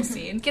high school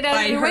scene. Get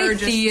out of your way,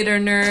 theater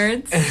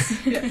nerds.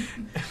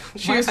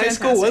 My high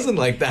school wasn't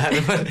like that,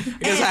 but I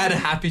guess I had a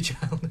happy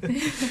childhood.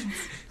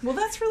 Well,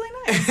 that's really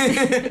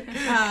nice.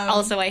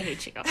 Also, I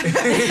hate you.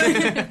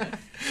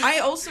 I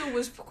also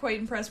was quite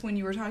impressed when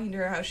you were talking to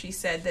her how she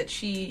said that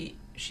she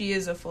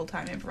is a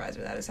full-time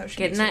improviser. That is how she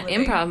getting makes that a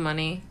living. improv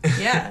money.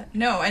 Yeah,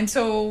 no, and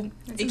so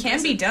it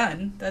can be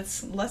done.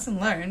 That's lesson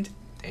learned.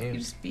 Damn. You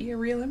just be a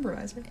real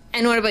improviser.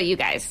 And what about you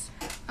guys?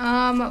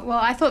 Well,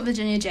 I thought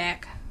Virginia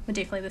Jack were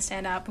definitely the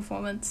standout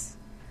performance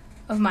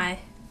of my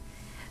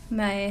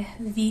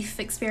VEEF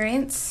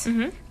experience.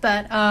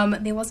 But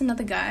there was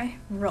another guy,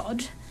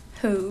 Rod,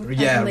 who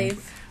I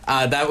believe...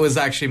 that was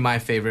actually my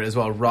favorite as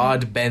well.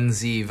 Rod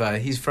Ben-Zeev.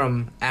 He's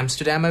from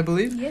Amsterdam, I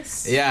believe.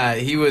 Yes. Yeah,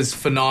 he was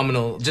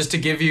phenomenal. Just to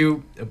give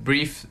you a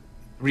brief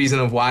reason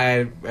of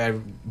why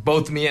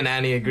both me and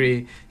Annie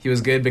agree he was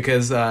good,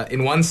 because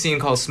in one scene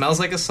called Smells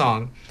Like a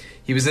Song,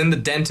 he was in the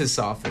dentist's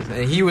office,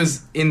 and he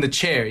was in the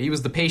chair. He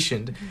was the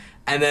patient.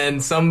 And then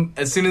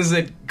as soon as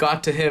it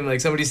got to him,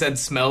 somebody said,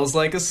 "Smells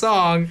like a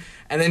song,"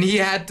 and then he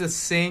had to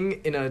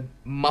sing in a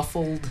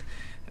muffled...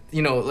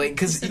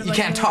 because you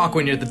can't talk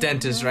when you're at the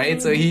dentist,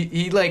 right? So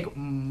he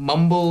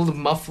mumbled,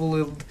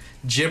 muffled,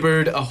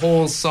 gibbered a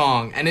whole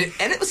song, and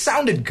it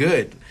sounded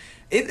good.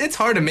 It's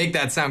hard to make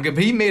that sound good,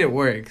 but he made it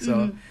work.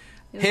 So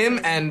him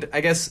and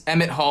I guess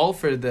Emmett Hall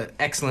for the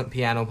excellent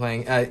piano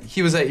playing.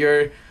 He was at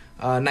your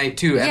night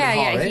too. Emmett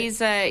Hall,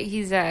 right?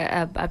 He's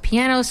a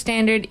piano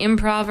standard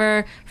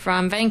improver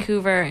from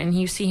Vancouver, and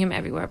you see him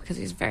everywhere because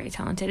he's very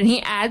talented, and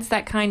he adds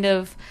that kind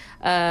of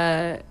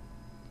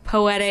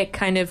poetic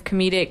kind of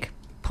comedic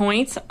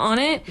points on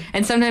it,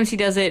 and sometimes he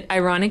does it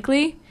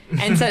ironically.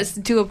 And so it's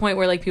to a point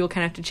where like people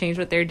kind of have to change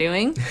what they're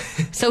doing.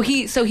 So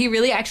he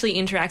really actually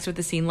interacts with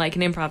the scene like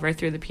an improver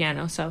through the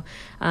piano. So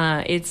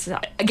it's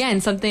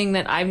again something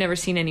that I've never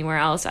seen anywhere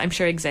else. I'm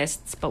sure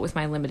exists, but with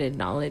my limited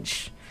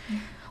knowledge.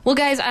 Well,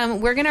 guys,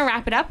 we're gonna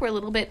wrap it up. We're a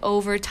little bit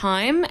over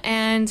time,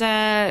 and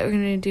we're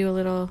gonna do a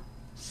little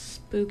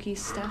spooky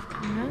stuff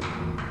coming up.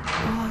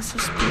 Oh, so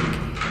spooky.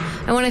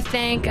 I want to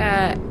thank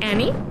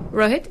Annie,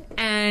 Rohit,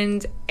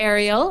 and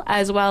Ariel,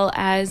 as well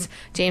as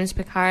James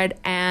Picard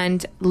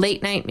and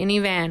Late Night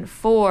Minivan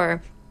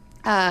for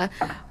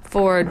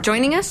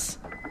joining us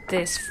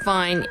this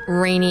fine,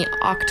 rainy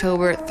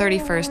October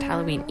 31st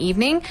Halloween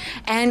evening.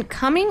 And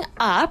coming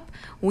up,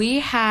 we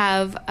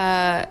have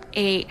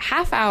a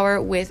half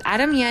hour with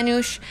Adam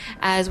Janusz,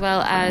 as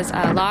well as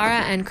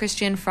Lara and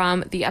Christian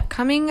from the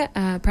upcoming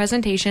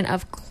presentation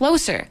of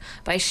Closer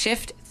by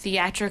Shift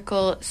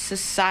Theatrical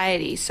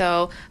Society.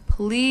 So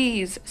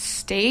please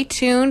stay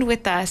tuned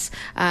with us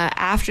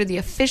after the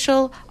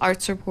official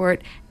arts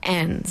report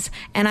ends.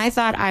 And I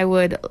thought I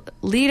would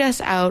lead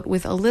us out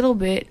with a little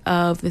bit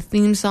of the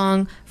theme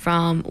song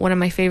from one of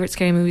my favorite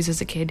scary movies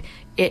as a kid,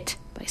 It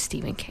by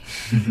Stephen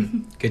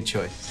King. Good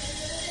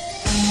choice.